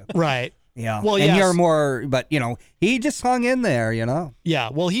over you. Right. Yeah. Well, and you're more, but you know, he just hung in there, you know. Yeah.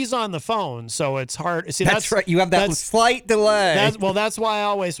 Well, he's on the phone, so it's hard. See, that's right. You have that slight delay. That's why I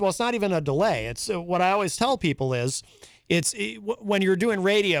always. Well, it's not even a delay. It's what I always tell people is, when you're doing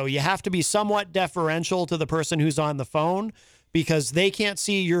radio, you have to be somewhat deferential to the person who's on the phone, because they can't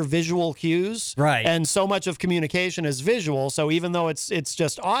see your visual cues. Right. And so much of communication is visual. So even though it's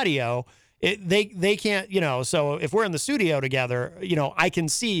just audio, they can't, you know, so if we're in the studio together, you know, I can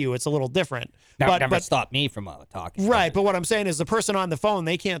see you. It's a little different. That never stopped me from talking. Right. But what I'm saying is the person on the phone,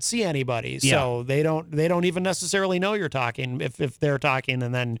 they can't see anybody. So they don't even necessarily know you're talking if they're talking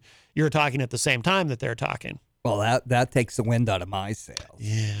and then you're talking at the same time that they're talking. Well, that takes the wind out of my sails.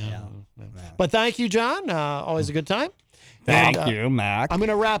 Yeah. But thank you, John. Always a good time. Thank you, Mac. I'm going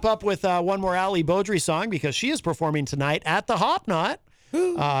to wrap up with one more Ali Beaudry song because she is performing tonight at the Hop Knot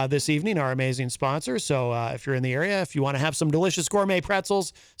this evening, our amazing sponsor. So if you're in the area, if you want to have some delicious gourmet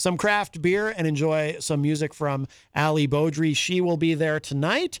pretzels, some craft beer, and enjoy some music from Ali Beaudry, she will be there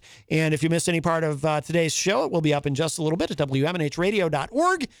tonight. And if you missed any part of today's show, it will be up in just a little bit at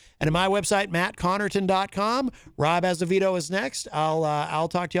WMNHradio.org and at my website, mattconnerton.com. Rob Azevedo is next. I'll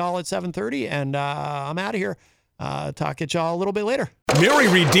talk to y'all at 7:30, and I'm out of here. Talk at y'all a little bit later. Mary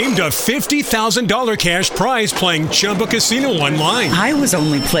redeemed a $50,000 cash prize playing Chumba Casino online. I was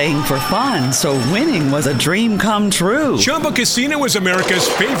only playing for fun, so winning was a dream come true. Chumba Casino is America's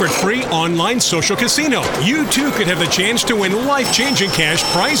favorite free online social casino. You, too, could have the chance to win life-changing cash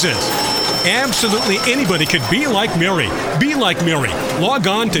prizes. Absolutely anybody could be like Mary. Be like Mary. Log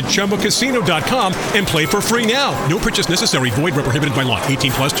on to ChumbaCasino.com and play for free now. No purchase necessary. Void where prohibited by law.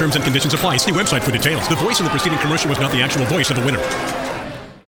 18 plus terms and conditions apply. See website for details. The voice in the preceding commercial was not the actual voice of the winner.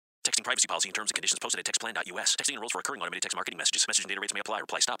 Texting privacy policy and terms and conditions posted at textplan.us. Texting enrolls for recurring automated text marketing messages. Message and data rates may apply.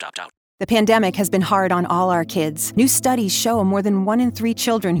 Reply stop to opt out. The pandemic has been hard on all our kids. New studies show more than 1 in 3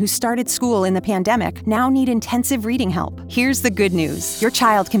 children who started school in the pandemic now need intensive reading help. Here's the good news. Your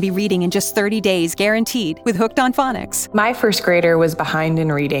child can be reading in just 30 days, guaranteed, with Hooked on Phonics. My first grader was behind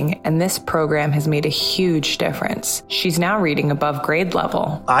in reading, and this program has made a huge difference. She's now reading above grade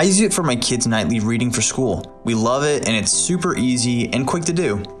level. I use it for my kids' nightly reading for school. We love it, and it's super easy and quick to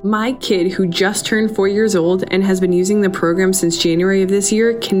do. My kid, who just turned 4 years old and has been using the program since January of this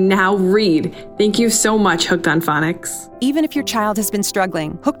year, can now read. Thank you so much, Hooked on Phonics. Even if your child has been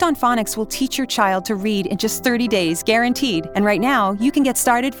struggling, Hooked on Phonics will teach your child to read in just 30 days, guaranteed. And right now, you can get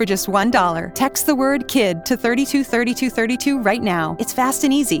started for just $1. Text the word KID to 323232 right now. It's fast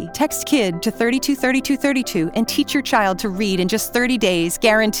and easy. Text KID to 323232 and teach your child to read in just 30 days,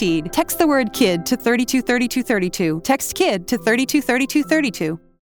 guaranteed. Text the word KID to 323232. Text KID to 323232.